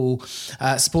people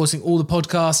supporting all the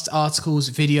podcasts, articles,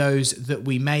 videos that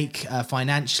we make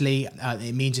financially.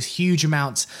 It means a huge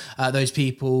amount, those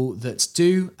people that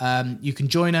do. You can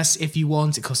join us if you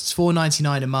want. It costs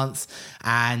 $4.99 a month.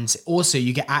 And also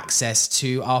you get access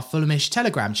to our Fulhamish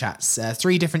Telegram chats,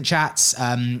 3 different chats.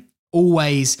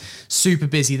 Always super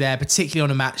busy there, particularly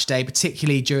on a match day,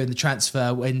 particularly during the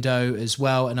transfer window as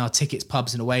well, and our tickets,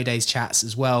 pubs and away days chats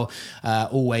as well.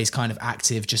 Always kind of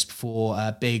active just before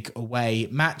big away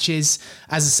matches.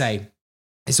 As I say,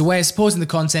 it's a way of supporting the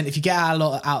content. If you get a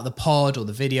lot out of the pod or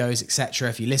the videos, etc.,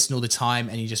 if you listen all the time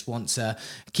and you just want to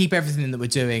keep everything that we're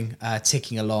doing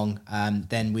ticking along,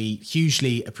 then we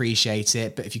hugely appreciate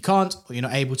it. But if you can't or you're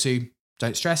not able to,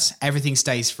 don't stress. Everything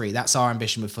stays free. That's our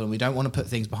ambition with Fulham. We don't want to put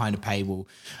things behind a paywall.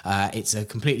 It's a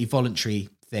completely voluntary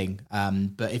thing.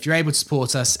 But if you're able to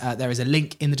support us, there is a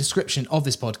link in the description of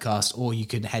this podcast, or you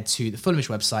can head to the Fulhamish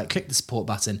website, click the support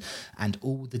button, and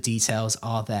all the details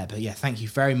are there. But yeah, thank you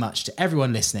very much to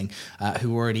everyone listening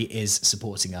who already is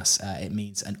supporting us. It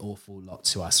means an awful lot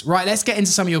to us. Right, let's get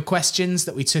into some of your questions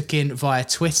that we took in via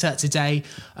Twitter today.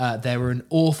 There were an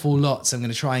awful lot, so I'm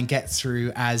going to try and get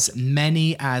through as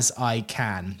many as I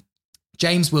can.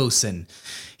 James Wilson,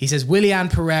 he says, Willian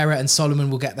Pereira and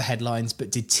Solomon will get the headlines, but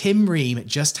did Tim Ream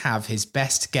just have his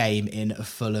best game in a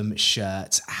Fulham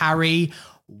shirt? Harry,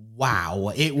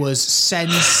 wow, it was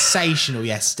sensational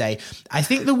yesterday. I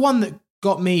think the one that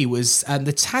got me was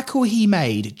the tackle he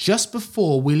made just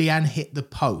before Willian hit the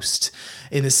post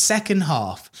in the second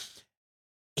half.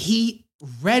 He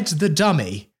read the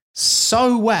dummy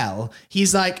so well.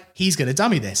 He's like, he's going to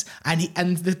dummy this.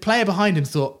 And the player behind him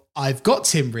thought, I've got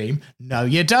Tim Ream. No,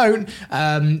 you don't.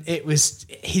 It was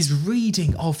his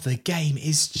reading of the game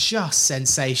is just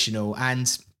sensational, and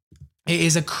it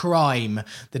is a crime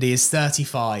that he is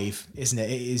 35, isn't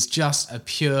it? It is just a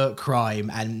pure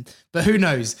crime. But who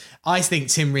knows? I think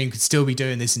Tim Ream could still be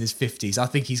doing this in his 50s. I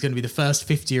think he's going to be the first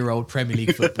 50-year-old Premier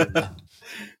League footballer.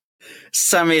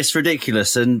 Sammy, it's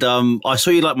ridiculous. And I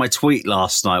saw you like my tweet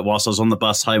last night whilst I was on the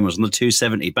bus home. I was on the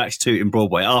 270 back to Tooting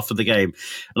Broadway after the game.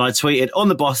 And I tweeted on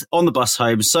the bus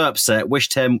home, so upset, wish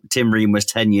Tim Ream was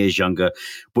 10 years younger.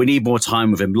 We need more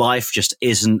time with him. Life just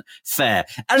isn't fair.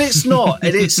 And it's not.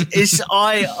 And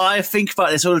I think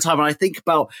about this all the time. And I think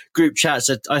about group chats.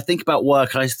 I think about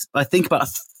work. I think about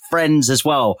friends as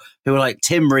well who are like,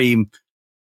 Tim Ream,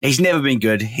 he's never been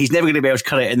good. He's never going to be able to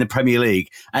cut it in the Premier League.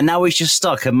 And now he's just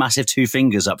stuck a massive 2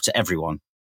 fingers up to everyone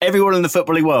in the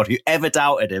footballing world who ever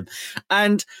doubted him.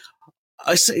 And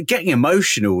getting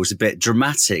emotional was a bit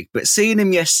dramatic, but seeing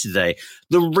him yesterday,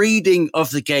 the reading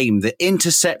of the game, the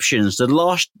interceptions, the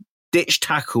last ditch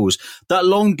tackles, that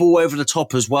long ball over the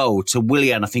top as well to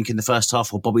Willian, I think in the first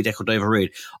half, or Bobby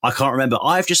Decordova-Reid. I can't remember.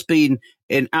 I've just been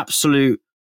in absolute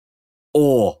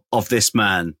awe of this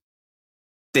man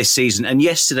this season. And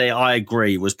yesterday, I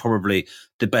agree, was probably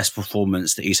the best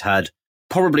performance that he's had,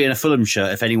 probably in a Fulham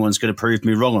shirt, if anyone's going to prove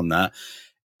me wrong on that.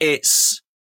 It's,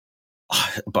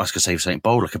 I was going to say something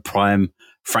bold, like a prime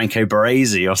Franco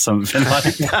Baresi or something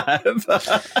like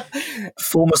that.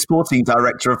 Former sporting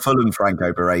director of Fulham,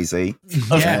 Franco Baresi.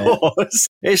 Of course.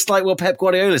 It's like what Pep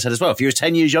Guardiola said as well. If he was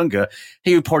 10 years younger,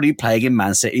 he would probably be playing in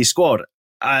Man City's squad.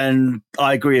 And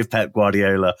I agree with Pep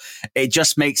Guardiola. It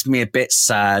just makes me a bit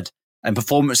sad. And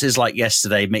performances like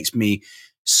yesterday makes me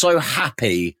so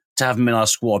happy to have him in our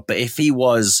squad. But if he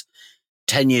was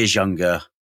 10 years younger,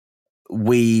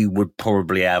 we would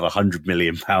probably have £100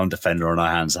 million defender on our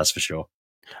hands, that's for sure.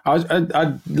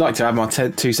 I'd like to add my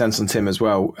 2 cents on Tim as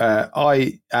well.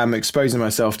 I am exposing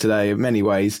myself today in many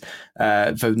ways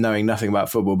for knowing nothing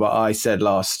about football, but I said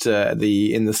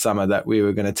in the summer that we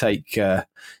were going to take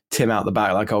Tim out the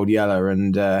back like old Yeller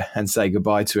and say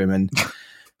goodbye to him. And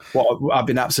I've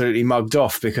been absolutely mugged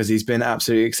off because he's been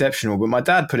absolutely exceptional. But my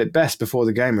dad put it best before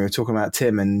the game. We were talking about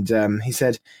Tim, and he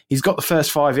said he's got the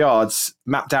first 5 yards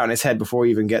mapped out in his head before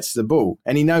he even gets to the ball,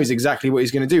 and he knows exactly what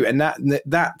he's going to do. And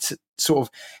that sort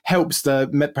of helps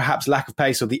the perhaps lack of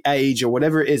pace or the age or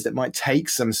whatever it is that might take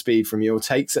some speed from you, or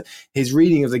takes his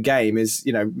reading of the game is,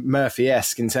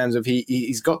 Murphy-esque in terms of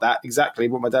he's got that exactly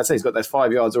what my dad said. He's got those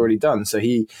 5 yards already done, so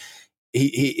he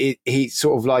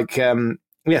sort of like.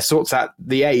 Sorts out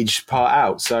the age part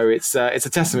out. So it's a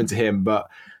testament to him. But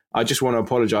I just want to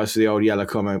apologise for the old Yeller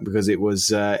comment because it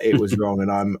was wrong,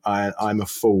 and I'm a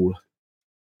fool.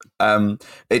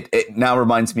 It now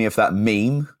reminds me of that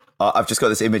meme. I've just got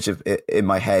this image in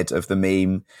my head of the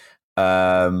meme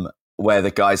where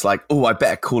the guy's like, "Oh, I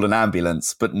better call an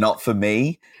ambulance, but not for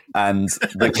me." And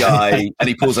the guy, and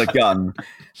he pulls a gun.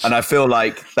 And I feel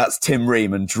like that's Tim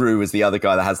Ream, and Drew is the other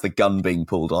guy that has the gun being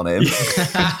pulled on him.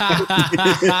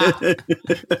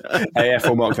 AF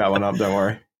will mock that one up, don't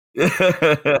worry.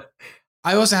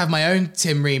 I also have my own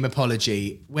Tim Ream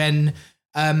apology. When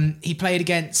he played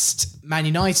against Man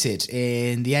United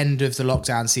in the end of the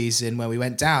lockdown season when we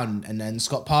went down, and then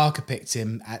Scott Parker picked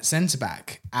him at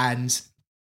centre-back. And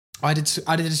I did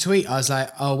a tweet. I was like,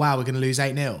 oh, wow, we're going to lose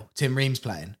 8-0. Tim Ream's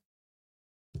playing.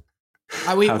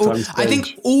 I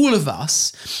think all of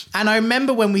us, and I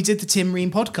remember when we did the Tim Ream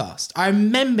podcast, I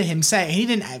remember him saying, he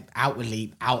didn't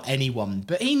outwardly out anyone,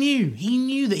 but he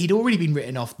knew that he'd already been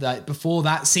written off before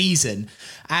that season.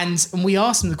 And we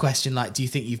asked him the question, like, do you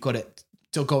think you've got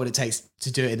what it takes to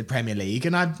do it in the Premier League?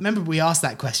 And I remember we asked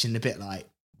that question a bit like,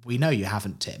 we know you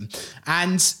haven't, Tim.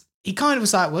 And he kind of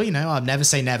was like, well, I'd never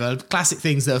say never. Classic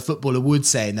things that a footballer would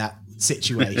say in that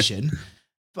situation.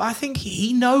 But I think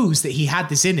he knows that he had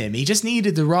this in him. He just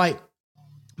needed the right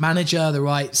manager, the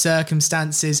right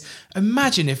circumstances.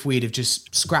 Imagine if we'd have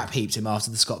just scrap heaped him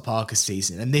after the Scott Parker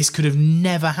season, and this could have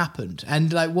never happened.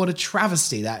 And like, what a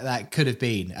travesty that could have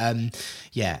been.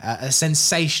 A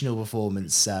sensational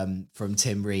performance from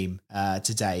Tim Ream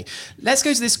today. Let's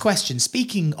go to this question.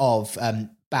 Speaking of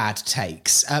bad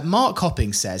takes. Mark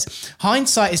Hopping says,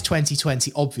 hindsight is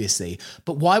 2020, obviously,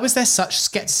 but why was there such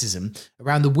skepticism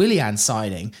around the Willian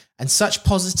signing and such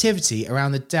positivity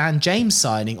around the Dan James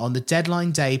signing on the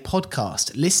Deadline Day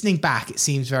podcast? Listening back, it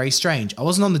seems very strange. I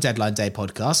wasn't on the Deadline Day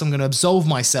podcast. I'm going to absolve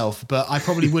myself, but I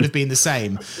probably would have been the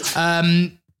same.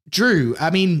 Drew, I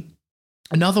mean,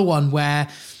 another one where,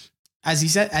 as you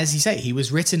say, he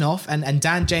was written off, and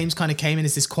Dan James kind of came in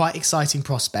as this quite exciting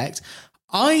prospect.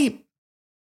 I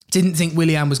didn't think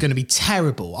Willian was going to be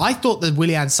terrible. I thought the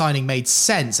Willian signing made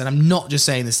sense, and I'm not just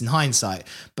saying this in hindsight,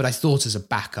 but I thought as a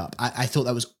backup. I thought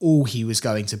that was all he was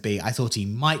going to be. I thought he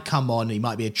might come on, he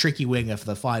might be a tricky winger for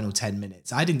the final 10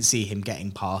 minutes. I didn't see him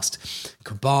getting past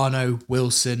Cabano,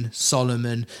 Wilson,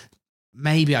 Solomon.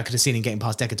 Maybe I could have seen him getting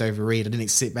past Decordova-Reid. I didn't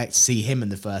expect to see him in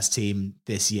the first team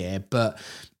this year, but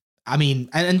I mean,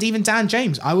 and even Dan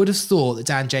James, I would have thought that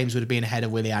Dan James would have been ahead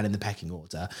of Willian in the pecking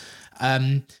order.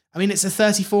 I mean, it's a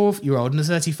 34-year-old and a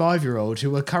 35-year-old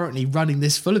who are currently running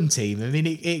this Fulham team. I mean,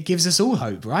 it gives us all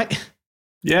hope, right?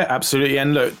 Yeah, absolutely.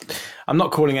 And look, I'm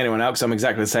not calling anyone out because I'm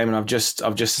exactly the same, and I've just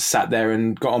sat there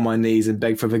and got on my knees and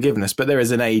begged for forgiveness. But there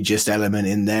is an ageist element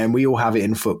in there, and we all have it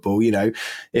in football.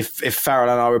 If Farrell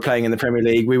and I were playing in the Premier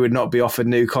League, we would not be offered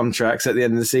new contracts at the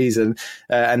end of the season,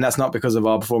 and that's not because of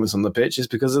our performance on the pitch; it's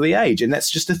because of the age, and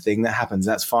that's just a thing that happens.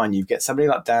 That's fine. You get somebody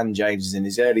like Dan James is in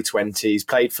his early 20s,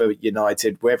 played for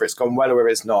United, whether it's gone well or whether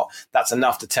it's not. That's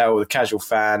enough to tell the casual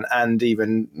fan and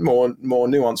even more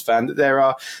nuanced fan that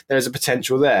there is a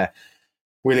potential there.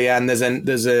 Willian, there's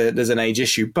an age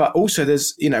issue, but also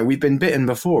there's we've been bitten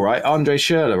before, right? Andre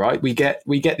Schürrle, right? We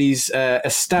get these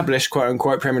established quote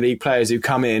unquote Premier League players who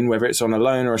come in, whether it's on a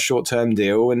loan or a short term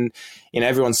deal, and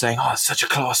everyone's saying, "Oh, it's such a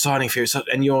class signing for you,"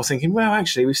 and you're thinking, "Well,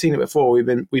 actually, we've seen it before. We've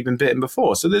been bitten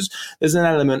before." So there's an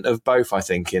element of both, I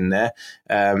think, in there,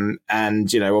 and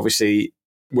obviously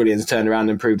Willian's turned around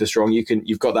and proved us wrong.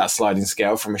 You've got that sliding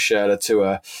scale from a Schürrle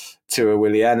to a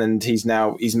Willian, and he's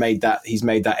made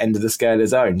that end of the scale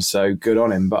his own. So good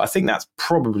on him. But I think that's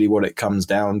probably what it comes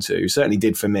down to. Certainly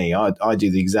did for me. I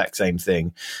do the exact same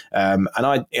thing. And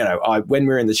I when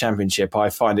we're in the Championship, I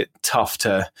find it tough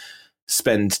to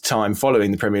spend time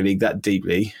following the Premier League that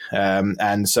deeply,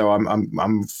 and so I'm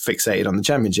fixated on the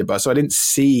Championship. But so I didn't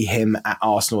see him at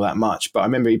Arsenal that much. But I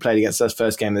remember he played against us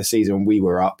first game of the season when we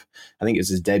were up. I think it was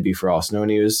his debut for Arsenal,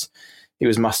 and he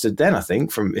was mustered then, I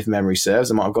think, from if memory serves.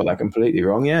 I might have got that completely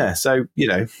wrong. Yeah. So,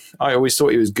 I always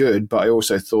thought he was good, but I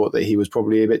also thought that he was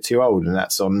probably a bit too old, and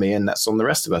that's on me and that's on the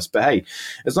rest of us. But hey,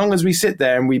 as long as we sit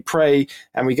there and we pray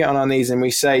and we get on our knees and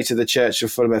we say to the Church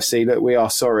of Fulham FC, look, we are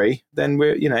sorry, then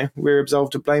we're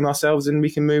absolved to blame ourselves and we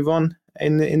can move on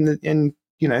in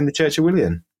the Church of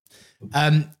Willian.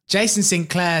 Jason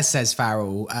Sinclair says,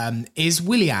 Farrell, is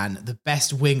Willian the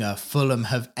best winger Fulham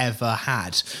have ever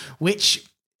had? Which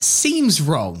seems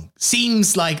wrong.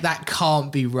 Seems like that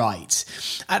can't be right.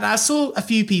 And I saw a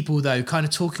few people, though, kind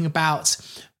of talking about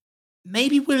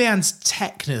maybe Willian's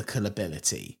technical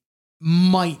ability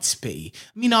might be.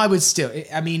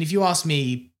 I mean, if you ask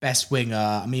me best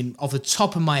winger, off the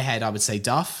top of my head, I would say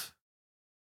Duff.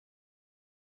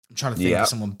 I'm trying to think of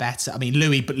someone better.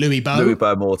 Louis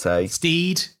Bow Morte.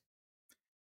 Steed.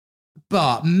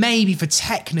 But maybe for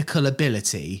technical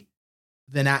ability,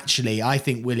 then actually I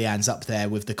think Willian's up there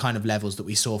with the kind of levels that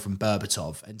we saw from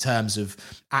Berbatov in terms of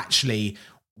actually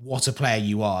what a player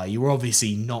you are. You're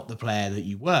obviously not the player that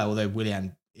you were, although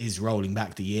Willian is rolling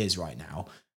back the years right now.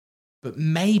 But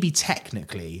maybe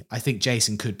technically, I think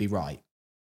Jason could be right.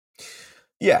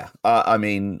 Yeah, I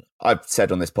mean, I've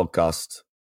said on this podcast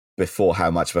before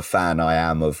how much of a fan I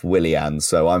am of Willian,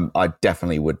 so I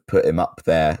definitely would put him up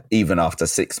there, even after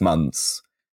 6 months,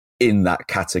 in that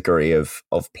category of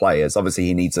players. Obviously,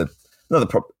 he needs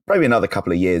probably another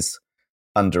couple of years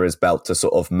under his belt to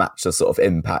sort of match the sort of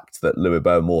impact that Louis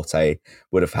Boumortier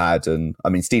would have had. And I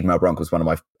mean, Steven Malbranque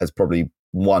was probably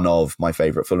one of my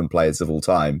favourite Fulham players of all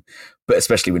time, but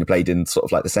especially when he played in sort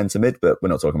of like the centre mid, but we're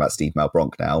not talking about Steve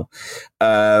Malbranque now.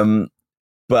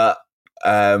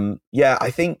 Yeah, I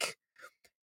think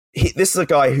this is a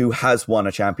guy who has won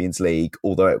a Champions League,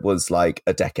 although it was like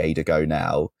a decade ago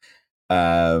now.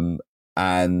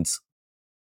 And,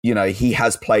 you know, he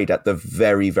has played at the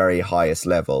very, very highest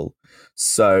level.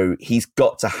 So he's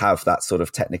got to have that sort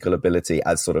of technical ability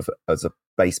as a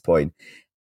base point.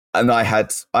 And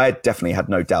I definitely had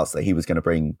no doubts that he was going to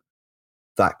bring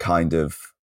that kind of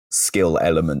skill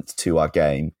element to our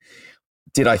game.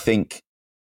 Did I think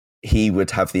he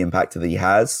would have the impact that he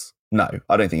has? No,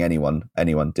 I don't think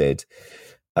anyone did.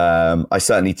 I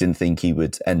certainly didn't think he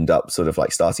would end up sort of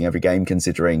like starting every game,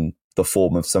 considering the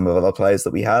form of some of the other players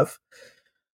that we have.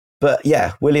 But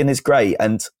yeah, Willian is great.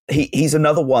 And he's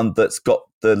another one that's got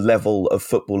the level of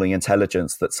footballing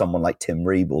intelligence that someone like Tim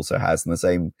Reeb also has, and the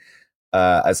same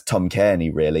as Tom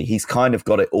Cairney, really. He's kind of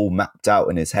got it all mapped out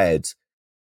in his head,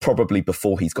 probably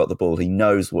before he's got the ball. He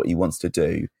knows what he wants to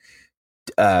do.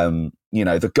 You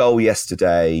know, the goal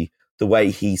yesterday, the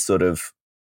way he sort of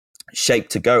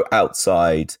shaped to go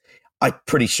outside, I'm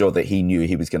pretty sure that he knew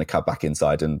he was going to cut back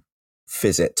inside and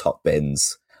fizz it top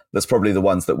bins. That's probably the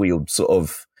ones that we'll sort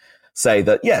of say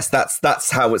that, yes,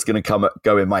 that's how it's going to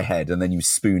go in my head, and then you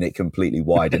spoon it completely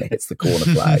wide and it hits the corner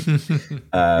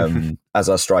flag, as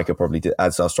our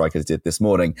strikers did this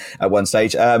morning at one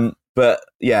stage. But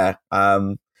yeah,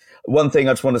 one thing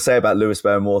I just want to say about Louis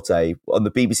Boumortier on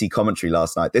the BBC commentary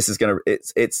last night. This is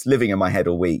it's living in my head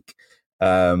all week.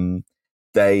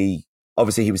 They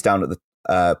obviously, he was down at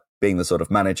the being the sort of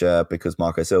manager because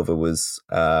Marco Silva was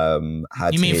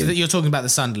had. You mean you're talking about the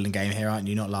Sunderland game here, aren't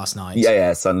you? Not last night.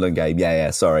 Yeah, Sunderland game.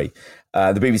 Yeah. Sorry.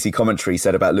 The BBC commentary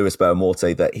said about Louis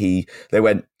Boumortier that they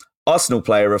went Arsenal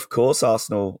player, of course,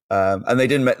 Arsenal, and they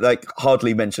didn't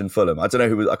hardly mention Fulham. I don't know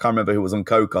who. I can't remember who was on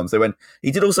co-coms. They went, he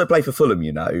did also play for Fulham,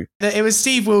 you know. It was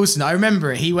Steve Wilson. I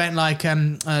remember it. He went like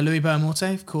Louis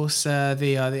Boumortier, of course,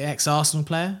 the ex-Arsenal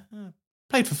player,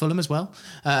 played for Fulham as well.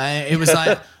 It was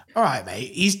like. All right,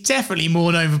 mate. He's definitely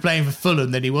more known for playing for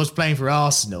Fulham than he was playing for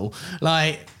Arsenal.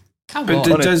 Like, come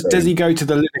on. Does he go to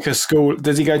the Lineker school?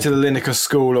 Does he go to the Lineker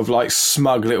school of like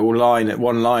smug little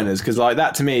one-liners? Because like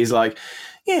that to me is like,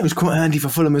 yeah, it was quite handy for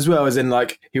Fulham as well. As in,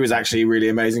 like, he was actually really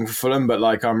amazing for Fulham, but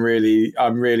like I'm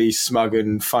really smug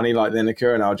and funny like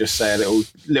Lineker, and I'll just say a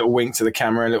little wink to the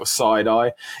camera, a little side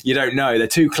eye. You don't know. They're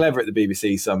too clever at the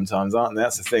BBC sometimes, aren't they?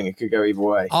 That's the thing. It could go either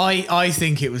way. I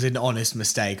think it was an honest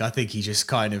mistake. I think he just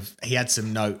he had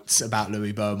some notes about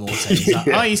Louis Boumortier. He's like,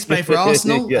 I used to play for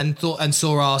Arsenal and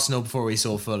saw Arsenal before he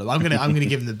saw Fulham. I'm gonna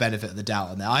give him the benefit of the doubt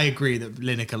on that. I agree that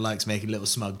Lineker likes making little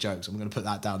smug jokes. I'm gonna put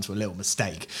that down to a little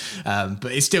mistake.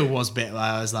 But it still was a bit where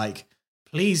I was like,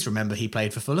 please remember he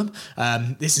played for Fulham.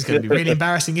 This is going to be really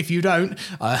embarrassing if you don't.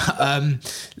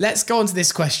 Let's go on to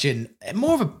this question.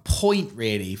 More of a point,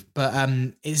 really, but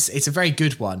it's a very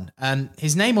good one.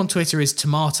 His name on Twitter is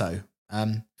Tomato.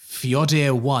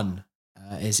 Fiodir1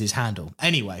 is his handle.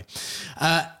 Anyway,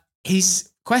 his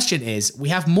question is, we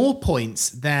have more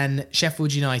points than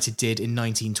Sheffield United did in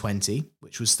 1920,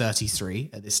 which was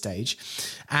 33 at this stage,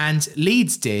 and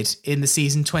Leeds did in the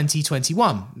season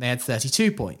 2021. They had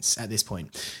 32 points at this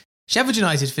point. Sheffield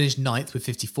United finished 9th with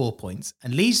 54 points,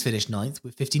 and Leeds finished 9th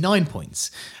with 59 points.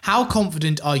 How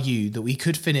confident are you that we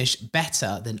could finish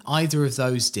better than either of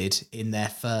those did in their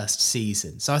first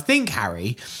season? So I think,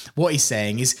 Harry, what he's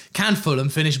saying is, can Fulham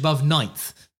finish above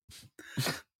 9th?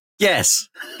 Yes.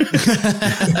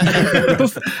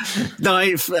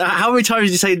 Ninth. How many times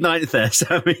did you say 9th there,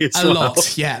 Sammy? A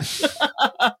lot, yeah.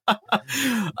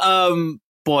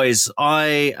 Boys,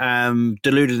 I am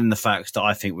deluded in the fact that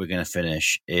I think we're going to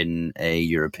finish in a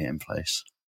European place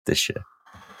this year.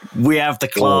 We have the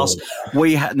class. Oh.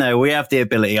 We have the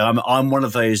ability. I'm one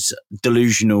of those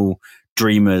delusional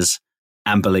dreamers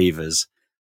and believers.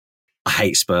 I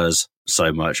hate Spurs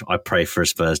so much. I pray for a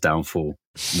Spurs downfall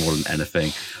more than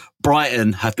anything.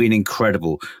 Brighton have been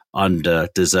incredible under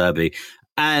De Zerbi.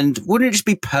 And wouldn't it just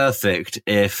be perfect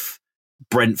if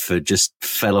Brentford just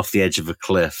fell off the edge of a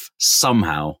cliff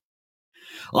somehow?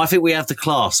 I think we have the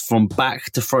class from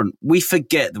back to front. We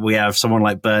forget that we have someone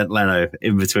like Bernd Leno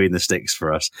in between the sticks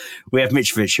for us. We have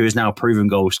Mitrovic, who is now a proven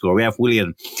goal scorer. We have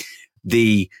Willian,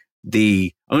 I'm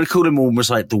going to call him almost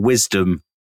like the wisdom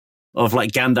of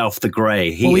like Gandalf the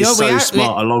Grey. He is so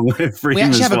smart along with Ream. We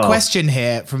actually as have well. a question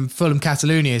here from Fulham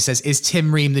Catalonia. It says, is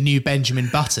Tim Ream the new Benjamin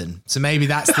Button? So maybe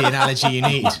that's the analogy you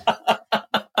need.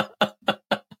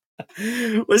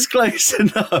 Was close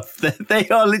enough. They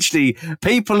are literally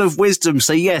people of wisdom.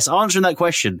 So yes, answering that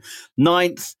question,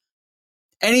 9th,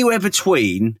 anywhere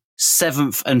between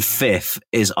 7th and 5th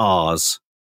is ours.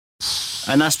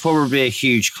 And that's probably a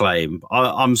huge claim.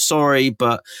 I'm sorry,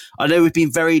 but I know we've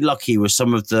been very lucky with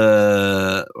some of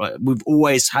we've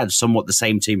always had somewhat the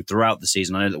same team throughout the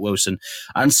season. I know that Wilson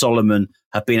and Solomon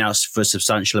have been out for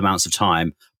substantial amounts of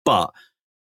time, but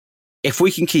if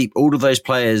we can keep all of those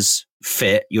players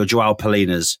fit, your Joao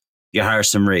Polinas, your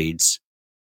Harrison Reeds,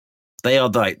 they are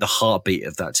like the heartbeat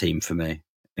of that team for me,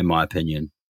 in my opinion.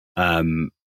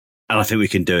 And I think we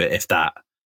can do it if that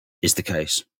is the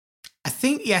case. I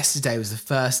think yesterday was the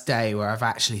first day where I've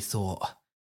actually thought,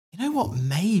 you know what,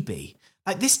 maybe.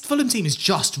 Like, this Fulham team is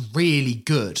just really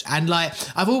good. And, like,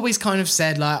 I've always kind of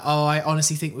said, like, oh, I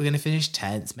honestly think we're going to finish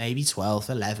 10th, maybe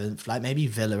 12th, 11th, like, maybe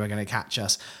Villa are going to catch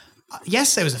us.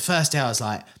 Yesterday was the first day I was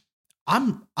like,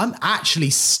 I'm actually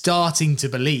starting to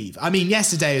believe. I mean,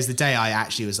 yesterday was the day I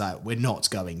actually was like, we're not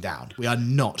going down. We are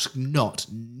not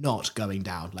going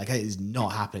down. Like, it is not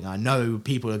happening. I know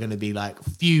people are going to be like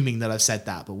fuming that I've said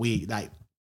that, but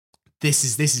this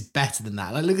is better than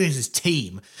that. Like, look at this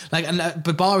team. Like, and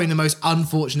but barring the most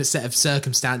unfortunate set of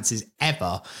circumstances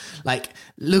ever, like,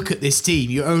 look at this team.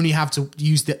 You only have to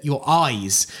use your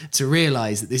eyes to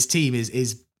realize that this team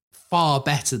is far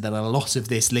better than a lot of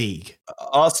this league.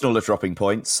 Arsenal are dropping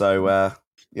points, so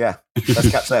yeah, let's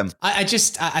catch them. I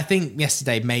think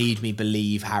yesterday made me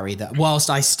believe, Harry, that whilst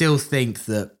I still think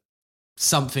that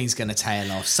something's going to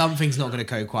tail off, something's not going to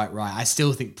go quite right, I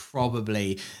still think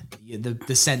probably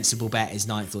the sensible bet is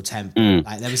 9th or 10th.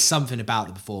 Like, there was something about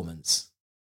the performance.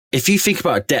 If you think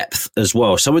about depth as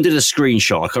well, someone did a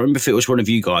screenshot. I can't remember if it was one of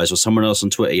you guys or someone else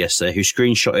on Twitter yesterday who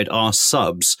screenshotted our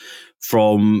subs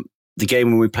from the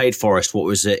game when we played Forest, what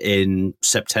was it, in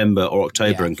September or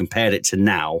October, and compared it to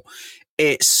now.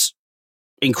 It's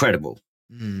incredible.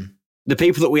 The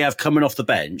people that we have coming off the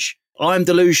bench, I'm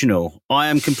delusional. I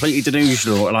am completely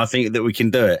delusional, and I think that we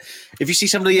can do it. If you see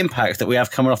some of the impact that we have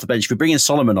coming off the bench, if we bring in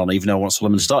Solomon on, even though I want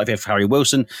Solomon to start, if you have Harry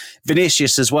Wilson,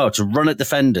 Vinicius as well, to run at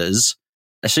defenders,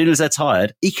 as soon as they're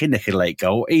tired, he can nick a late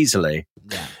goal easily.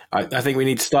 Yeah. I think we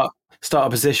need to start a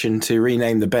position to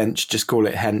rename the bench, just call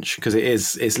it Hench, because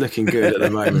it's looking good at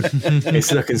the moment.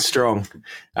 It's looking strong.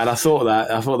 And I thought that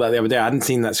the other day. I hadn't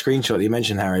seen that screenshot that you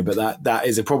mentioned, Harry, but that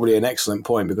is probably an excellent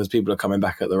point because people are coming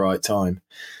back at the right time.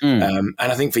 And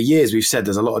I think for years we've said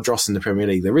there's a lot of dross in the Premier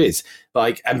League. There is,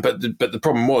 but the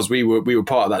problem was we were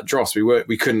part of that dross.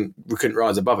 We couldn't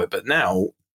rise above it. But now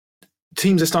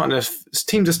teams are starting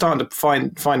to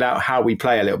find out how we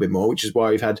play a little bit more, which is why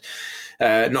we've had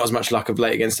not as much luck of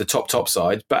late against the top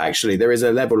side. But actually, there is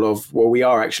a level of, well, we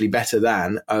are actually better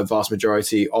than a vast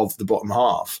majority of the bottom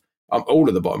half, all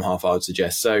of the bottom half, I would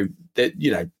suggest. So that,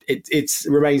 you know, it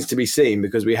remains to be seen,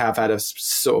 because we have had a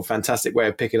sort of fantastic way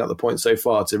of picking up the points so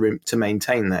far. To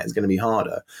maintain that is going to be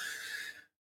harder.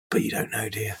 But you don't know,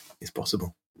 dear. It's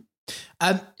possible.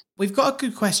 We've got a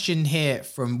good question here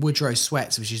from Woodrow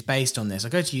Sweats, which is based on this.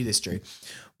 I'll go to you this, Drew.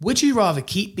 Would you rather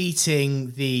keep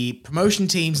beating the promotion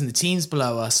teams and the teams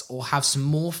below us, or have some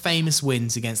more famous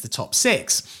wins against the top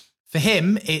 6? For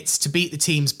him, it's to beat the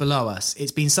teams below us.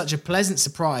 It's been such a pleasant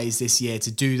surprise this year to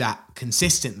do that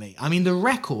consistently. I mean, the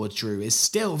record, Drew, is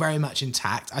still very much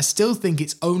intact. I still think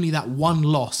it's only that one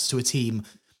loss to a team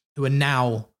who are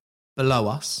now below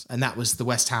us, and that was the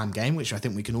West Ham game, which I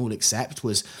think we can all accept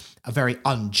was a very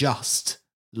unjust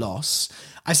loss.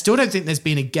 I still don't think there's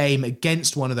been a game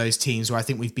against one of those teams where I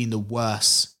think we've been the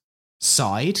worse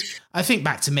side. I think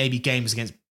back to maybe games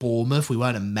against Bournemouth. We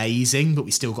weren't amazing, but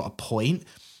we still got a point.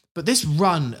 But this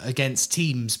run against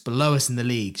teams below us in the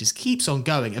league just keeps on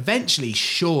going. Eventually,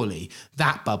 surely,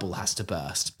 that bubble has to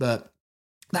burst. But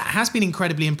that has been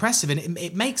incredibly impressive, and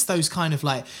it makes those kind of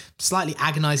like slightly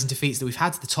agonising defeats that we've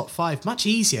had to the top 5 much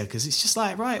easier, because it's just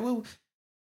like, right, well,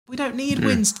 we don't need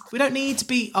wins. We don't need to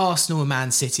beat Arsenal and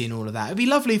Man City and all of that. It'd be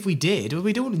lovely if we did.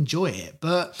 We'd all enjoy it.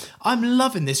 But I'm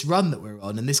loving this run that we're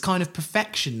on, and this kind of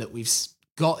perfection that we've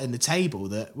got in the table,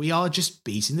 that we are just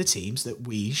beating the teams that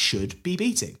we should be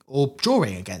beating or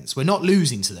drawing against. We're not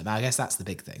losing to them. I guess that's the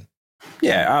big thing.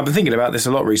 Yeah, I've been thinking about this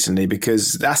a lot recently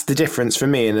because that's the difference for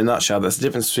me in a nutshell. That's the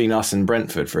difference between us and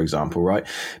Brentford, for example, right?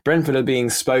 Brentford are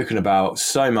being spoken about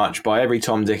so much by every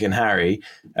Tom, Dick and Harry.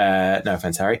 No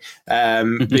offense, Harry.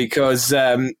 Because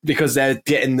they're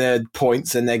getting the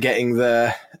points and they're getting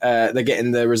the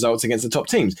results against the top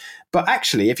teams. But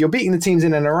actually, if you're beating the teams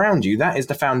in and around you, that is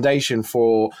the foundation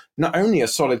for not only a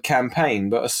solid campaign,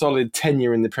 but a solid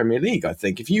tenure in the Premier League, I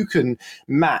think. If you can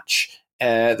match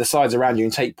the sides around you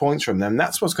and take points from them,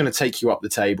 that's what's going to take you up the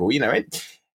table.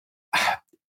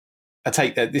 I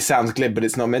take that this sounds glib, but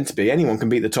it's not meant to be. Anyone can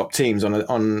beat the top teams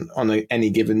on any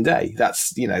given day. That's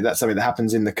something that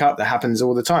happens in the cup. That happens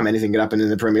all the time. Anything can happen in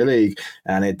the Premier League,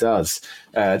 and it does.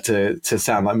 To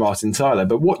sound like Martin Tyler,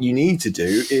 but what you need to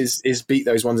do is beat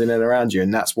those ones in and around you,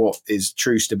 and that's what is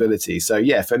true stability. So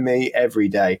yeah, for me, every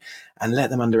day, and let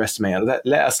them underestimate it.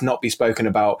 Let us not be spoken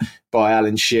about by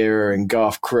Alan Shearer and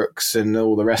Garth Crooks and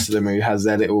all the rest of them who has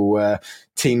their little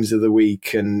teams of the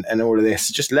week and all of this.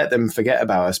 Just let them forget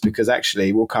about us, because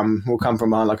actually we'll come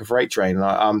from behind like a freight train.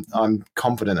 I'm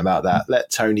confident about that. Let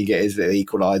Tony get his little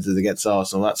equalisers against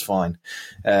Arsenal. That's fine.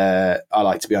 I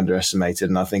like to be underestimated,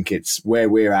 and I think it's where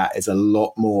we're at is a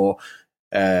lot more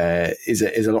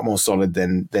is a lot more solid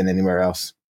than anywhere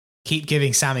else. Keep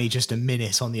giving Sammy just a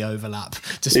minute on the overlap,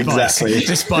 despite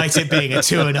it being a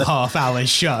 2.5 hour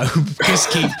show.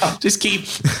 Just keep.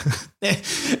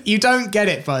 You don't get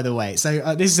it, by the way.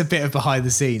 So this is a bit of behind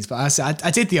the scenes, but I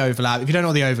did the overlap. If you don't know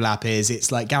what the overlap is,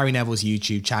 it's like Gary Neville's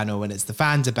YouTube channel, and it's the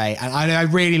fan debate. And I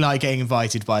really like getting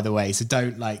invited, by the way. So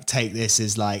don't take this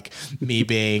as me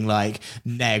being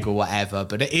neg or whatever.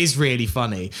 But it is really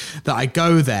funny that I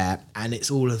go there and it's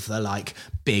all of the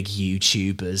big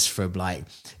YouTubers from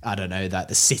I don't know,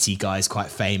 the City guy's quite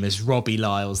famous. Robbie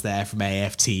Lyle's there from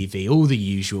AFTV, all the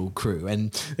usual crew.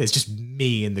 And there's just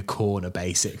me in the corner,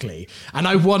 basically. And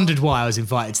I wondered why I was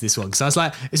invited to this one, because I was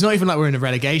like, it's not even like we're in a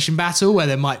relegation battle where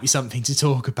there might be something to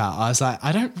talk about. I was like,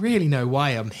 I don't really know why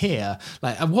I'm here.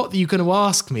 What are you going to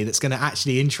ask me that's going to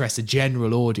actually interest a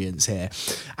general audience here?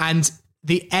 And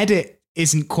the edit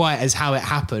isn't quite as how it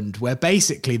happened, where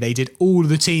basically they did all of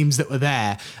the teams that were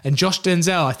there, and Josh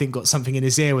Denzel, I think, got something in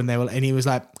his ear and he was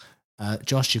like,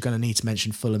 Josh, you're going to need to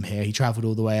mention Fulham here. He travelled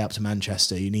all the way up to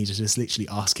Manchester. You need to just literally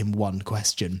ask him one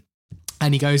question.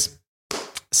 And he goes,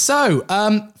 so,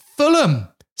 Fulham,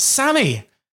 Sammy,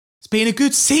 it's been a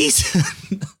good season.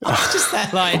 I was just there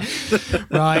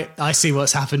right, I see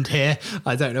what's happened here.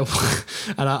 I don't know.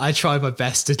 And I tried my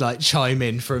best to chime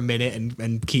in for a minute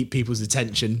and keep people's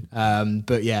attention.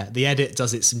 But yeah, the edit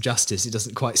does it some justice. It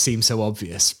doesn't quite seem so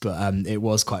obvious, but it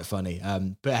was quite funny.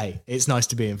 But hey, it's nice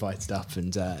to be invited up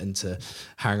and to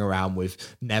hang around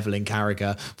with Neville and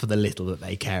Carragher for the little that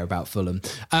they care about Fulham.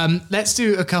 Let's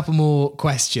do a couple more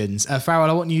questions. Farrell,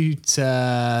 I want you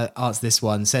to answer this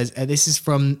one. Says this is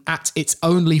from It's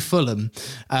Only Fulham.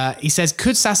 He says,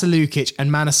 could Sasa Lukic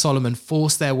and Manor Solomon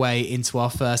force their way into our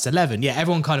first 11? Yeah,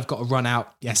 everyone kind of got a run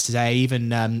out yesterday.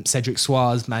 Even Cedric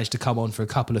Suarez managed to come on for a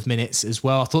couple of minutes as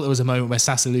well. I thought there was a moment where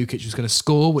Sasa Lukic was going to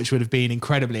score, which would have been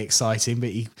incredibly exciting, but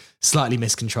he slightly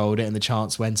miscontrolled it and the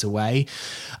chance went away.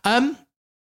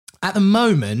 At the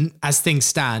moment, as things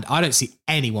stand, I don't see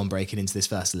anyone breaking into this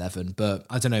first 11, but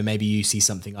I don't know, maybe you see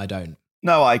something I don't.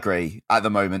 No, I agree. At the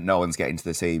moment, no one's getting to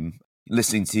the team.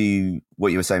 Listening to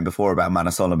what you were saying before about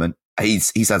Manor Solomon,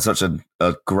 he's had such a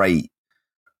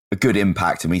good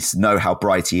impact, and we know how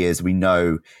bright he is. We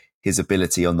know his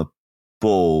ability on the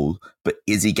ball, but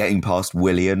is he getting past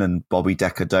Willian and Bobby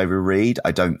Decker-Dover-Reid?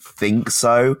 I don't think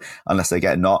so, unless they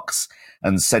get knocks.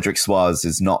 And Cedric Suarez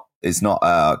is not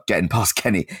getting past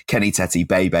Kenny Tete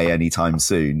Bebe anytime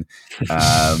soon.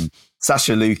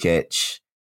 Sasha Lukic.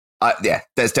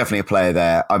 There's definitely a player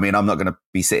there. I mean, I'm not going to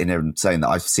be sitting here and saying that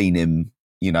I've seen him,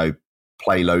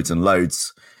 play loads and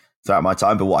loads throughout my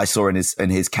time. But what I saw in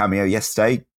his cameo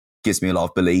yesterday gives me a lot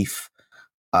of belief.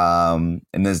 And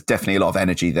there's definitely a lot of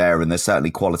energy there, and there's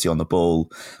certainly quality on the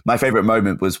ball. My favourite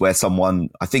moment was where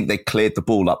I think they cleared the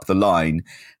ball up the line,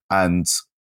 and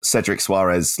Cedric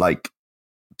Suarez,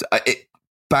 it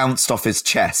bounced off his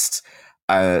chest.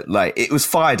 It was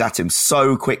fired at him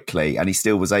so quickly, and he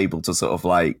still was able to sort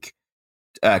of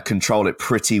control it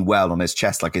pretty well on his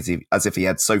chest, as if he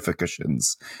had sofa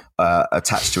cushions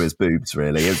attached to his boobs.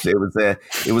 Really,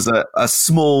 it was a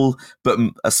small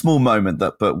moment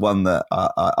but one that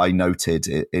I noted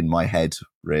in my head,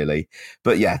 really.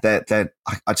 But yeah,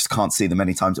 I just can't see them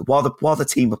many times while the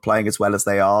team are playing as well as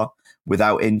they are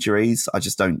without injuries. I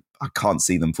can't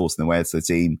see them forcing their way into the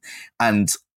team.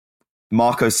 And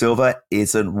Marco Silva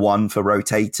isn't one for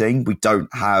rotating. We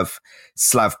don't have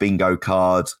Slav Bingo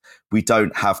card. We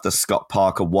don't have the Scott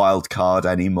Parker wild card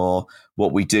anymore.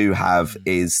 What we do have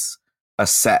is a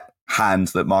set hand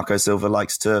that Marco Silva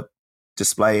likes to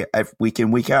display week in,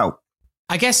 week out.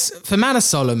 I guess for Manor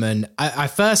Solomon, I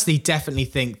firstly definitely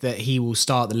think that he will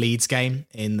start the Leeds game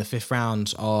in the 5th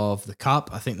round of the Cup.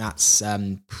 I think that's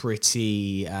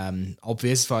pretty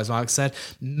obvious as far as Marco said.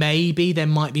 Maybe there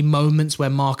might be moments where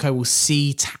Marco will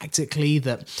see tactically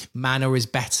that Manor is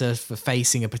better for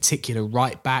facing a particular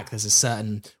right back. There's a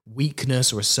certain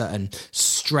weakness or a certain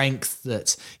strength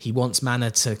that he wants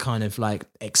Manor to kind of like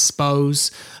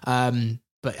expose.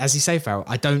 But as you say, Farrell,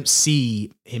 I don't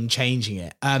see him changing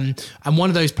it. And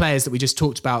one of those players that we just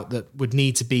talked about that would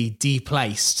need to be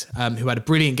deplaced, who had a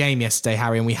brilliant game yesterday,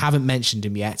 Harry, and we haven't mentioned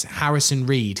him yet, Harrison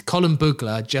Reed. Colin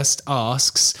Bugler just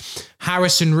asks,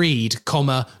 Harrison Reed,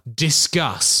 comma,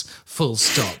 discuss, full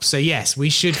stop. So yes,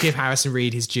 we should give Harrison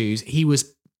Reed his dues. He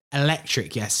was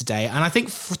electric yesterday, and I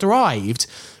think thrived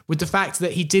with the fact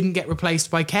that he didn't get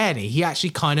replaced by Kearney. He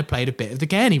actually kind of played a bit of the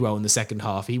Kearney role in the second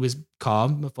half. He was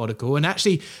calm, methodical, and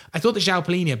actually I thought that João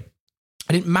Palhinha,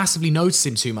 I didn't massively notice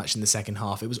him too much in the second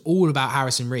half. It was all about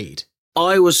Harrison Reed.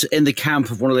 I was in the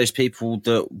camp of one of those people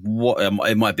that,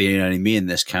 it might be only me in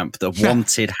this camp, that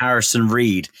wanted Harrison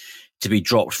Reed to be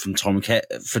dropped from Tom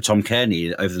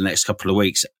Kearney over the next couple of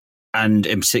weeks, and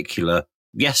in particular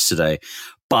yesterday.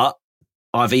 But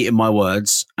I've eaten my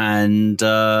words, and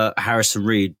Harrison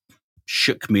Reed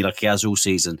shook me like he has all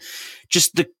season.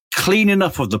 Just the cleaning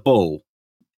up of the ball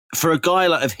for a guy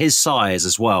like of his size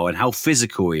as well, and how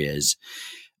physical he is.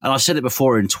 And I've said it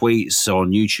before in tweets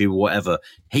on YouTube or whatever.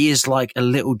 He is like a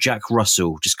little Jack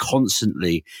Russell, just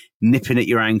constantly nipping at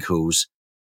your ankles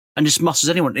and just muscles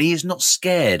anyone. And he is not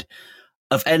scared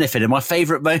of anything. And my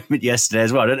favourite moment yesterday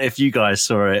as well, I don't know if you guys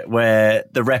saw it, where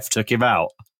the ref took him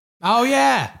out. Oh,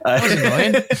 yeah. That was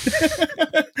annoying.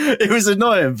 It was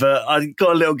annoying, but I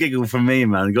got a little giggle from me,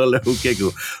 man. I got a little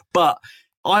giggle. But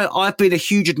I've been a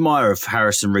huge admirer of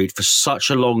Harrison Reed for such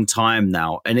a long time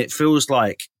now, and it feels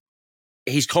like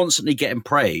he's constantly getting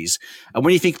praise. And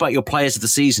when you think about your players of the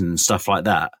season and stuff like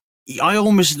that, I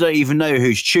almost don't even know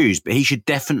who to choose, but he should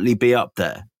definitely be up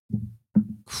there.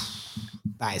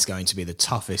 That is going to be the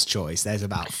toughest choice. There's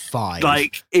about 5.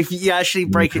 Like, if you actually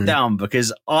break it down,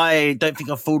 because I don't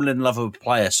think I've fallen in love with a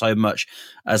player so much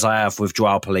as I have with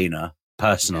João Palhinha,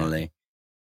 personally. Yeah.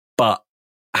 But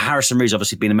Harrison Reed's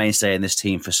obviously been a mainstay in this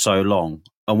team for so long.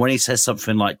 And when he says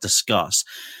something like discuss,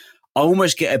 I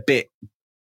almost get a bit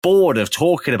bored of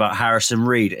talking about Harrison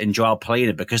Reed and João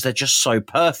Palhinha because they're just so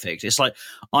perfect. It's like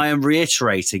I am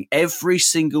reiterating every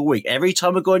single week. Every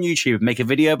time I go on YouTube and make a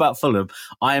video about Fulham,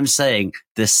 I am saying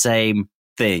the same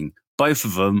thing. Both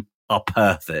of them are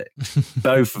perfect.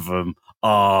 Both of them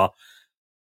are...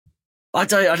 I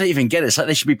don't even get it. It's like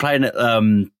they should be playing at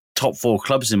top 4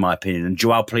 clubs, in my opinion, and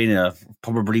João Palhinha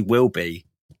probably will be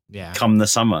come the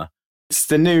summer. It's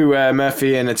the new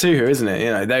Murphy and Atuhu, isn't it?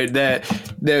 You know, they're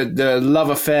the love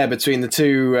affair between the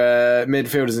two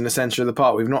midfielders in the centre of the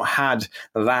park. We've not had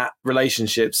that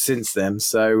relationship since then,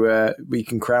 so we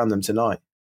can crown them tonight.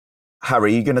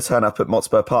 Harry, are you going to turn up at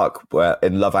Motspur Park where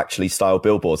in Love Actually style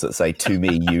billboards that say, "To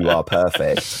me, you are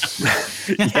perfect"?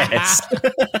 Yes.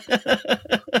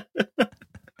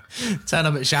 Turn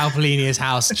up at João Palhinha's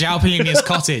house, João Palhinha's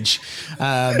cottage.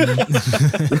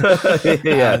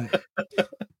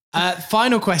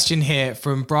 Final question here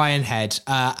from Brian Head.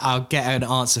 I'll get an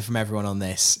answer from everyone on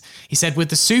this. He said, with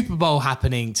the Super Bowl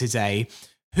happening today,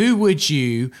 who would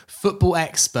you, football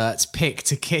experts, pick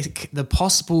to kick the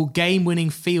possible game-winning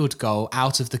field goal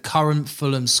out of the current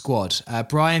Fulham squad?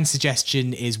 Brian's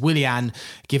suggestion is Willian,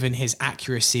 given his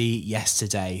accuracy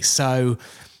yesterday. So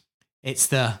it's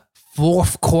the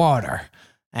 4th quarter,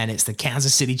 and it's the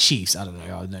Kansas City Chiefs. I don't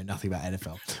know. I know nothing about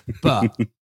NFL. But...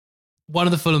 one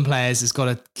of the Fulham players has got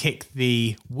to kick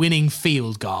the winning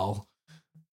field goal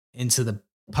into the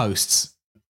posts.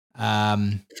 Who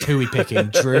are we picking?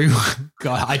 Drew?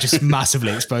 God, I just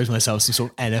massively exposed myself to some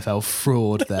sort of NFL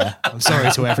fraud there. I'm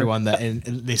sorry to everyone that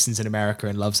listens in America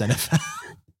and loves NFL.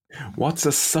 What's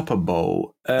a Super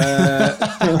Bowl?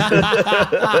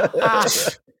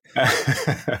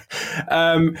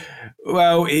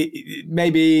 Well,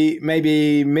 maybe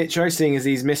Mitro, seeing as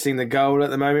he's missing the goal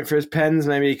at the moment for his Pens,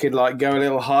 maybe he could like go a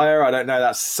little higher. I don't know.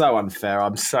 That's so unfair.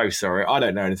 I'm so sorry. I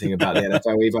don't know anything about the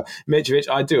NFL either. Mitrovic,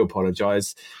 I do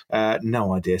apologise.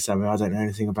 No idea, Samuel. I don't know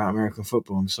anything about American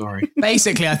football. I'm sorry.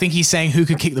 Basically, I think he's saying who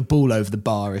could kick the ball over the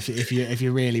bar. If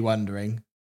you're really wondering.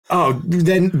 Oh,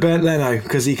 then Bernd Leno,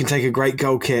 because he can take a great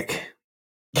goal kick.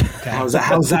 Okay. How's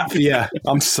that for you?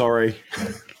 I'm sorry.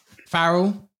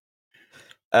 Farrell?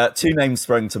 2 names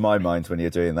sprung to my mind when you're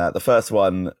doing that. The first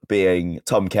one being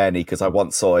Tom Kearney, because I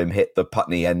once saw him hit the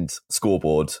Putney End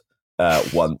scoreboard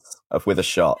once with a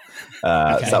shot.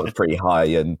 So that was pretty high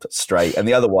and straight. And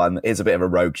the other one is a bit of a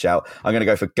rogue shout. I'm going to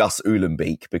go for Gus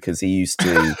Uhlenbeek because he used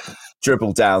to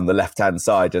dribble down the left-hand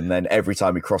side, and then every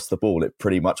time he crossed the ball, it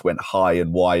pretty much went high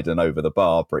and wide and over the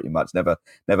bar, pretty much.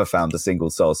 Never found a single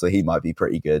soul, so he might be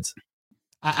pretty good.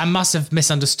 I must have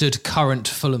misunderstood current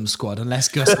Fulham squad, unless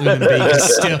Gus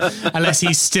Uhlenbeek unless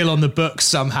he's still on the books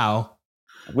somehow.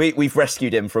 We've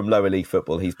rescued him from lower league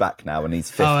football. He's back now and he's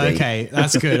 50. Oh, okay.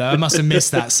 That's good. I must have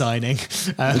missed that signing.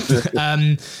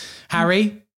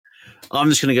 Harry? I'm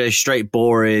just going to go straight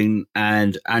boring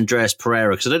and Andreas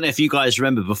Pereira, because I don't know if you guys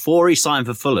remember, before he signed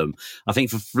for Fulham, I think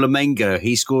for Flamengo,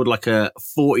 he scored like a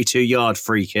 42-yard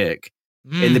free kick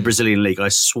in the Brazilian league. I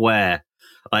swear.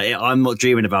 I'm not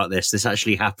dreaming about this. This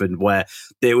actually happened, where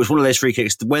it was one of those free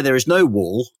kicks where there is no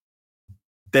wall.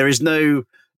 There is no...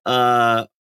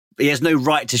 he has no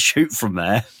right to shoot from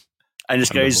there, and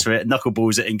just goes for it,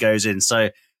 knuckleballs it and goes in. So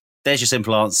there's your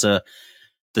simple answer.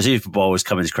 The Super Bowl was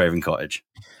coming to Craven Cottage.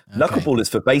 Okay. Knuckleball is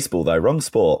for baseball, though. Wrong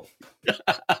sport. It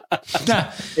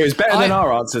was better than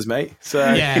our answers, mate. So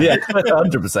yeah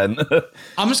 100%.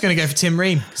 I'm just going to go for Tim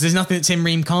Ream, because there's nothing that Tim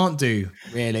Ream can't do,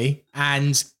 really.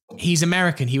 And he's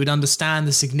American. He would understand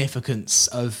the significance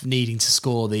of needing to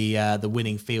score the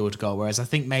winning field goal, whereas I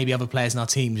think maybe other players in our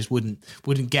team just wouldn't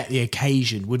get the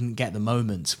occasion, wouldn't get the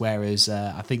moment, whereas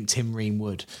I think Tim Ream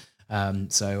would.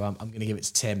 So I'm going to give it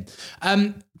to Tim.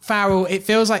 Farrell, it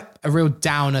feels like a real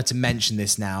downer to mention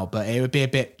this now, but it would be a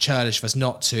bit churlish for us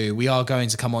not to. We are going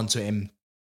to come on to it in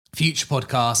future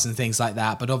podcasts and things like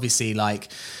that, but obviously,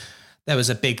 like, there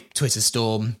was a big Twitter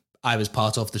storm. I was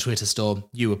part of the Twitter storm.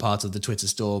 You were part of the Twitter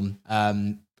storm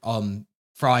on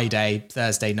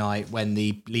Thursday night, when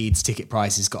the Leeds ticket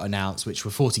prices got announced, which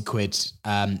were 40 quid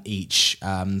each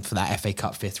for that FA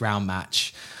Cup 5th round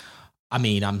match. I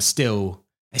mean,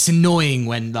 it's annoying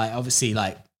when, like, obviously,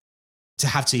 like, to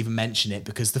have to even mention it,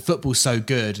 because the football's so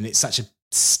good and it's such a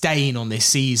stain on this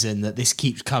season that this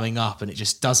keeps coming up, and it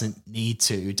just doesn't need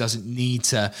to. It doesn't need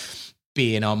to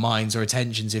be in our minds or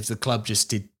attentions if the club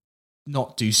just did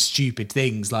not do stupid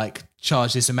things like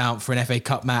charge this amount for an FA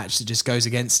Cup match that just goes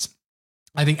against,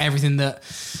 I think, everything that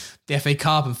the FA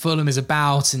Cup and Fulham is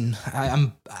about. And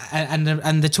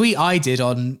the tweet I did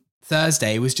on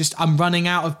Thursday was just, I'm running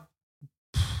out of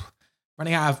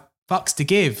fucks to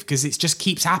give, because it just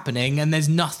keeps happening and there's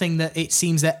nothing that it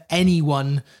seems that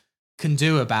anyone can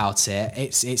do about it.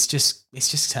 It's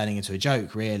just turning into a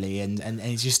joke, really, and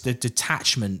it's just the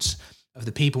detachment of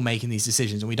the people making these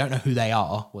decisions, and we don't know who they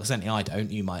are. Well, certainly I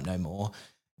don't. You might know more.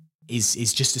 Is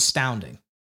just astounding.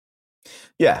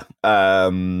 Yeah,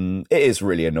 it is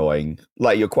really annoying.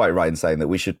 Like, you're quite right in saying that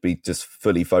we should be just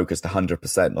fully focused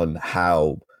 100% on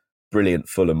how brilliant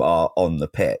Fulham are on the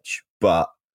pitch, but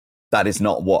that is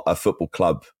not what a football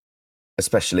club,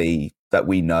 especially that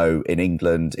we know in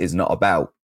England, is not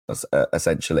about.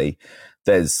 Essentially,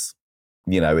 there's,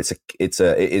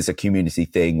 it is a community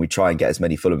thing. We try and get as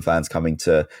many Fulham fans coming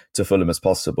to Fulham as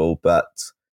possible, but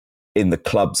in the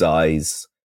club's eyes,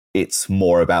 it's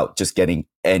more about just getting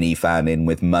any fan in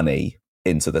with money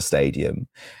into the stadium.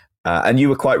 And you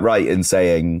were quite right in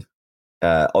saying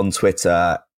on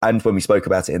Twitter, and when we spoke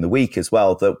about it in the week as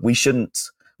well, that we shouldn't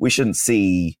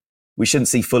see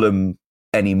Fulham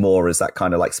anymore as that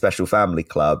kind of like special family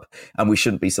club, and we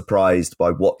shouldn't be surprised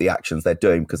by what the actions they're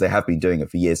doing, because they have been doing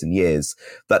it for years and years,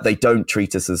 that they don't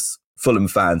treat us as Fulham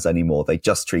fans anymore. They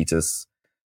just treat us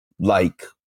like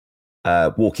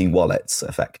walking wallets,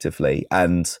 effectively.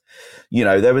 And we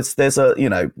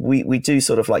do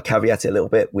sort of like caveat it a little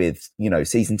bit with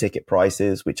season ticket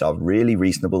prices, which are really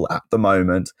reasonable at the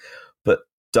moment, but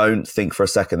don't think for a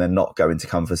second they're not going to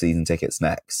come for season tickets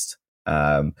next.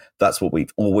 That's what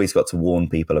we've always got to warn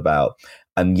people about.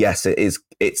 And yes,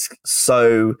 it's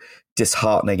so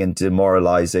disheartening and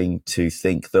demoralizing to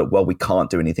think that, well, we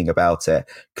can't do anything about it,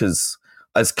 because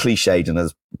as cliched and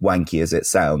as wanky as it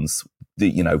sounds,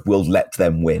 we'll let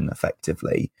them win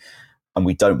effectively. And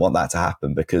we don't want that to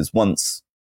happen, because once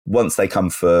they come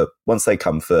for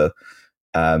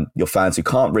your fans who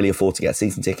can't really afford to get a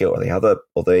season ticket, or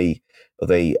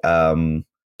they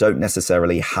don't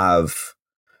necessarily have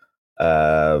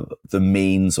the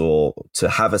means or to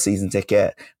have a season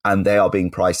ticket, and they are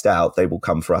being priced out, they will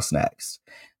come for us next.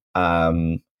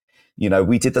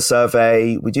 We did the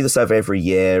survey. We do the survey every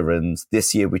year, and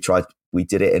this year we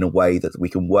did it in a way that we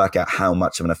can work out how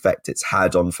much of an effect it's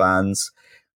had on fans.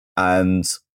 And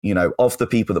of the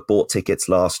people that bought tickets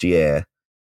last year,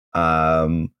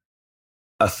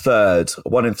 a third,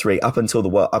 1 in 3, up until the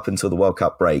World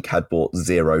Cup break, had bought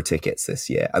 0 tickets this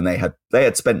year, and they had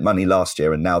spent money last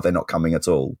year, and now they're not coming at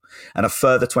all. And a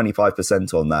further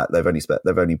 25% on that,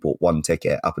 they've only bought 1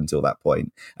 ticket up until that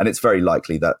point, and it's very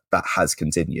likely that has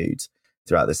continued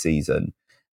throughout the season.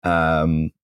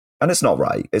 And it's not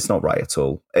right. It's not right at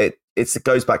all. It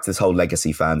goes back to this whole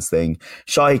legacy fans thing.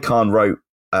 Shahi Khan wrote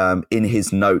in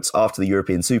his notes after the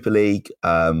European Super League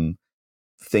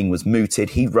thing was mooted,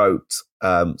 he wrote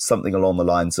something along the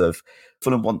lines of,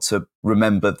 Fulham want to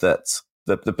remember that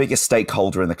the biggest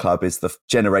stakeholder in the club is the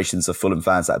generations of Fulham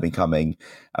fans that have been coming,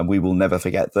 and we will never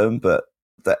forget them. But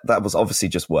that was obviously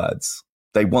just words.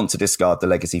 They want to discard the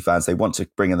legacy fans. They want to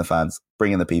bring in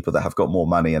the people that have got more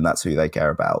money, and that's who they care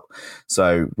about.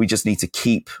 So we just need to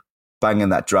keep banging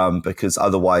that drum, because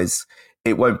otherwise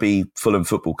it won't be Fulham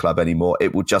Football Club anymore.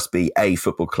 It will just be a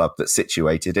football club that's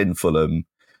situated in Fulham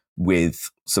with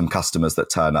some customers that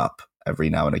turn up every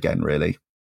now and again, really.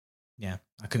 Yeah,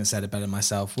 I couldn't have said it better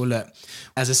myself. Well, look,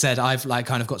 as I said, I've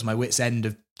kind of got to my wit's end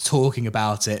of talking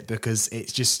about it, because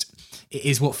it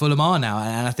is what Fulham are now.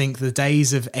 And I think the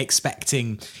days of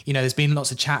expecting, there's been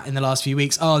lots of chat in the last few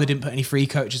weeks. Oh, they didn't put any free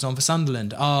coaches on for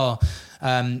Sunderland. Oh,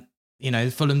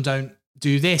 Fulham don't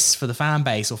do this for the fan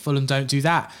base, or Fulham don't do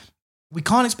that. We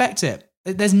can't expect it.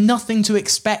 There's nothing to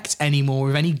expect anymore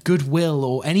of any goodwill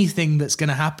or anything that's going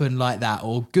to happen like that,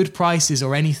 or good prices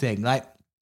or anything. Like,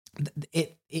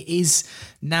 it is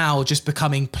now just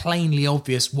becoming plainly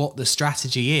obvious what the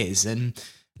strategy is. And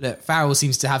look, Farrell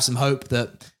seems to have some hope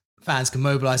that fans can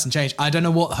mobilise and change. I don't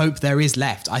know what hope there is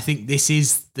left. I think this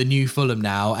is the new Fulham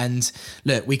now. And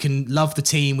look, we can love the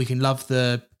team, we can love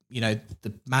the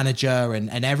manager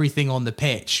and everything on the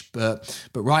pitch, but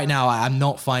right now I'm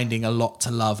not finding a lot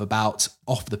to love about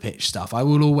off the pitch stuff. I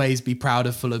will always be proud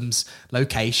of Fulham's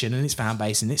location and its fan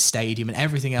base and its stadium and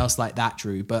everything else like that,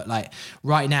 Drew. But like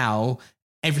right now,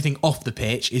 everything off the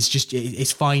pitch is just,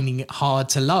 it's finding it hard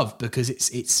to love, because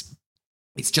it's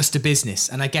just a business.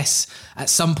 And I guess at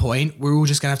some point we're all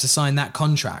just gonna have to sign that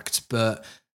contract, but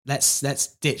let's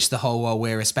ditch the whole, well,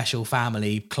 we're a special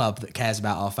family club that cares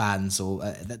about our fans, or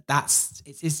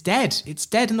it's dead. It's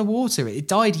dead in the water. It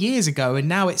died years ago, and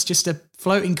now it's just a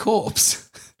floating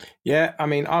corpse. Yeah, I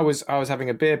mean, I was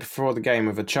having a beer before the game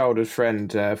with a childhood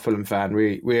friend, Fulham fan.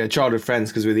 We are childhood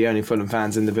friends because we're the only Fulham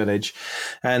fans in the village,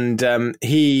 and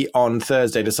he on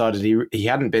Thursday decided he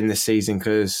hadn't been this season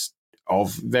because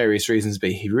of various reasons,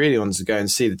 but he really wanted to go and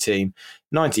see the team.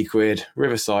 90 quid,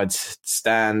 Riverside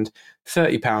stand,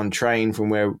 £30 train from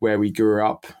where we grew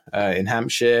up in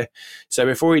Hampshire. So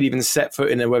before he'd even set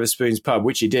foot in a Wetherspoons pub,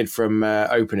 which he did from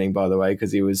opening, by the way,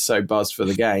 because he was so buzzed for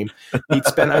the game, he'd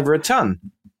spent over £1 ton.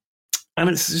 And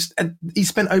it's just, he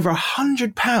spent over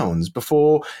 £100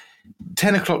 before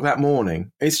 10 o'clock that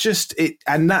morning. It's just,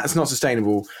 and that's not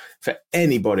sustainable for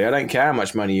anybody. I don't care how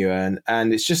much money you earn,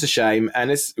 and it's just a shame.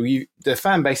 And the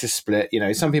fan base is split.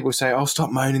 Some people say, "Oh, stop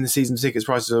moaning, the season tickets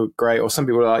prices are great," or some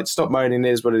people are like, "Stop moaning,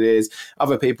 it is what it is."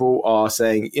 Other people are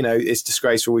saying, "It's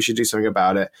disgraceful, we should do something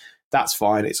about it." That's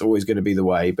fine. It's always going to be the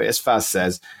way. But as Faz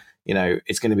says,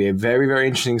 it's going to be a very, very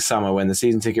interesting summer when the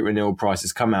season ticket renewal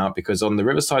prices come out, because on the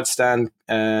Riverside stand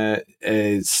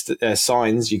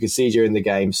signs you can see during the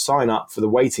game, sign up for the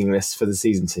waiting list for the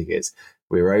season tickets.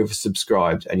 We were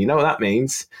oversubscribed. And you know what that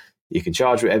means? You can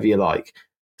charge whatever you like.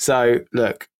 So,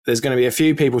 look, there's going to be a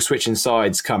few people switching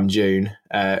sides come June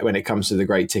when it comes to the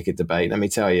great ticket debate, let me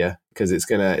tell you, because it's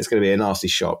going to be a nasty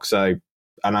shock. So,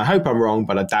 and I hope I'm wrong,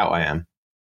 but I doubt I am.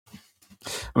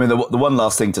 I mean, the one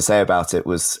last thing to say about it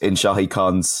was in Shahi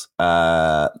Khan's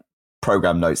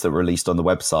program notes that were released on the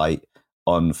website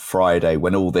on Friday,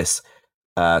 when all this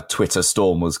Twitter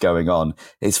storm was going on,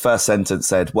 his first sentence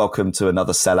said, "Welcome to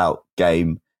another sellout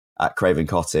game at Craven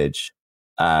Cottage."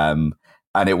 And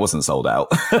it wasn't sold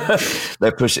out.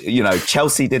 They're pushing,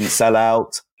 Chelsea didn't sell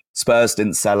out. Spurs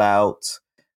didn't sell out.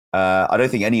 I don't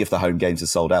think any of the home games have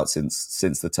sold out since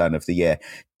the turn of the year,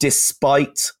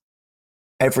 despite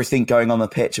everything going on the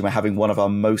pitch, and we're having one of our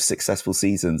most successful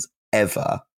seasons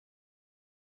ever.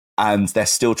 And they're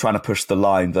still trying to push the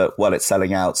line that, well, it's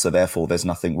selling out, so therefore there's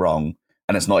nothing wrong.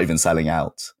 And it's not even selling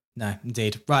out. No,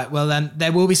 indeed. Right. Well,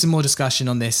 there will be some more discussion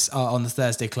on this on the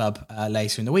Thursday Club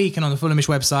later in the week, and on the Fulhamish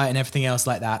website and everything else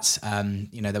like that.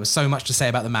 There was so much to say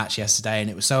about the match yesterday, and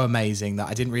it was so amazing that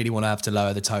I didn't really want to have to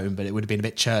lower the tone, but it would have been a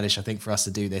bit churlish, I think, for us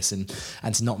to do this and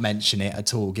to not mention it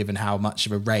at all, given how much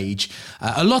of a rage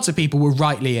a lot of people were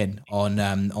rightly in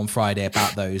on Friday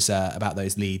about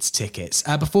those Leeds tickets.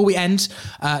 Before we end,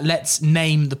 let's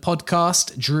name the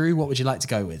podcast. Drew, what would you like to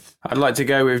go with? I'd like to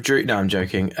go with Drew. No, I'm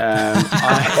joking. I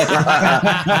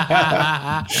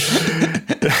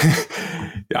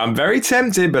I'm very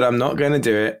tempted, but I'm not going to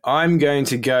do it. I'm going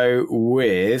to go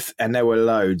with, and there were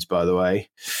loads, by the way.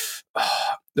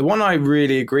 The one I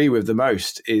really agree with the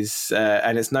most is,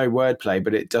 and it's no wordplay,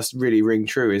 but it does really ring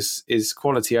true, is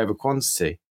quality over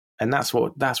quantity. And that's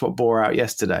what bore out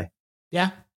yesterday.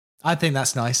 Yeah, I think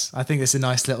that's nice. I think it's a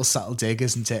nice little subtle dig,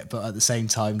 isn't it? But at the same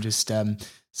time, just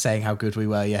saying how good we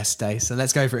were yesterday. So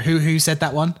let's go for it. Who said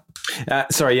that one?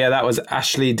 That was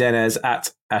Ashley Dennis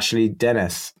at Ashley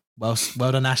Dennis. Well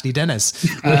done, Ashley Dennis.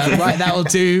 Right, that will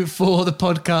do for the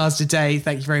podcast today.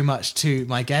 Thank you very much to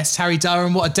my guest, Harry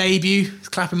Durham. What a debut.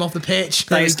 Clap him off the pitch.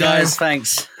 Thanks, guys.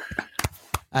 Thanks.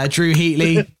 Drew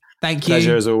Heatley, thank you.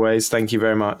 Pleasure as always. Thank you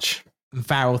very much. And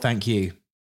Farrell, thank you.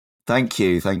 Thank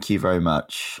you. Thank you very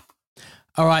much.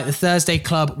 All right, the Thursday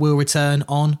Club will return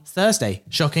on Thursday,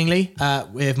 shockingly,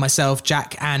 with myself,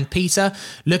 Jack and Peter,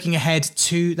 looking ahead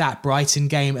to that Brighton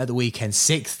game at the weekend,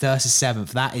 6th versus 7th.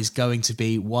 That is going to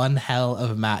be one hell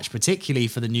of a match, particularly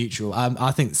for the neutral.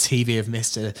 I think TV have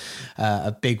missed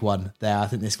a big one there. I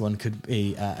think this one could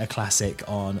be a classic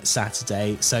on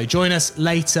Saturday. So join us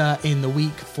later in the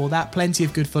week for that. Plenty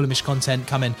of good Fulhamish content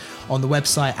coming on the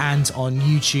website and on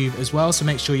YouTube as well. So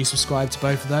make sure you subscribe to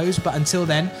both of those. But until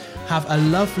then, have a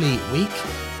lovely week.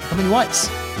 Come in, Whites.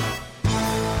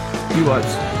 You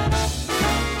Whites.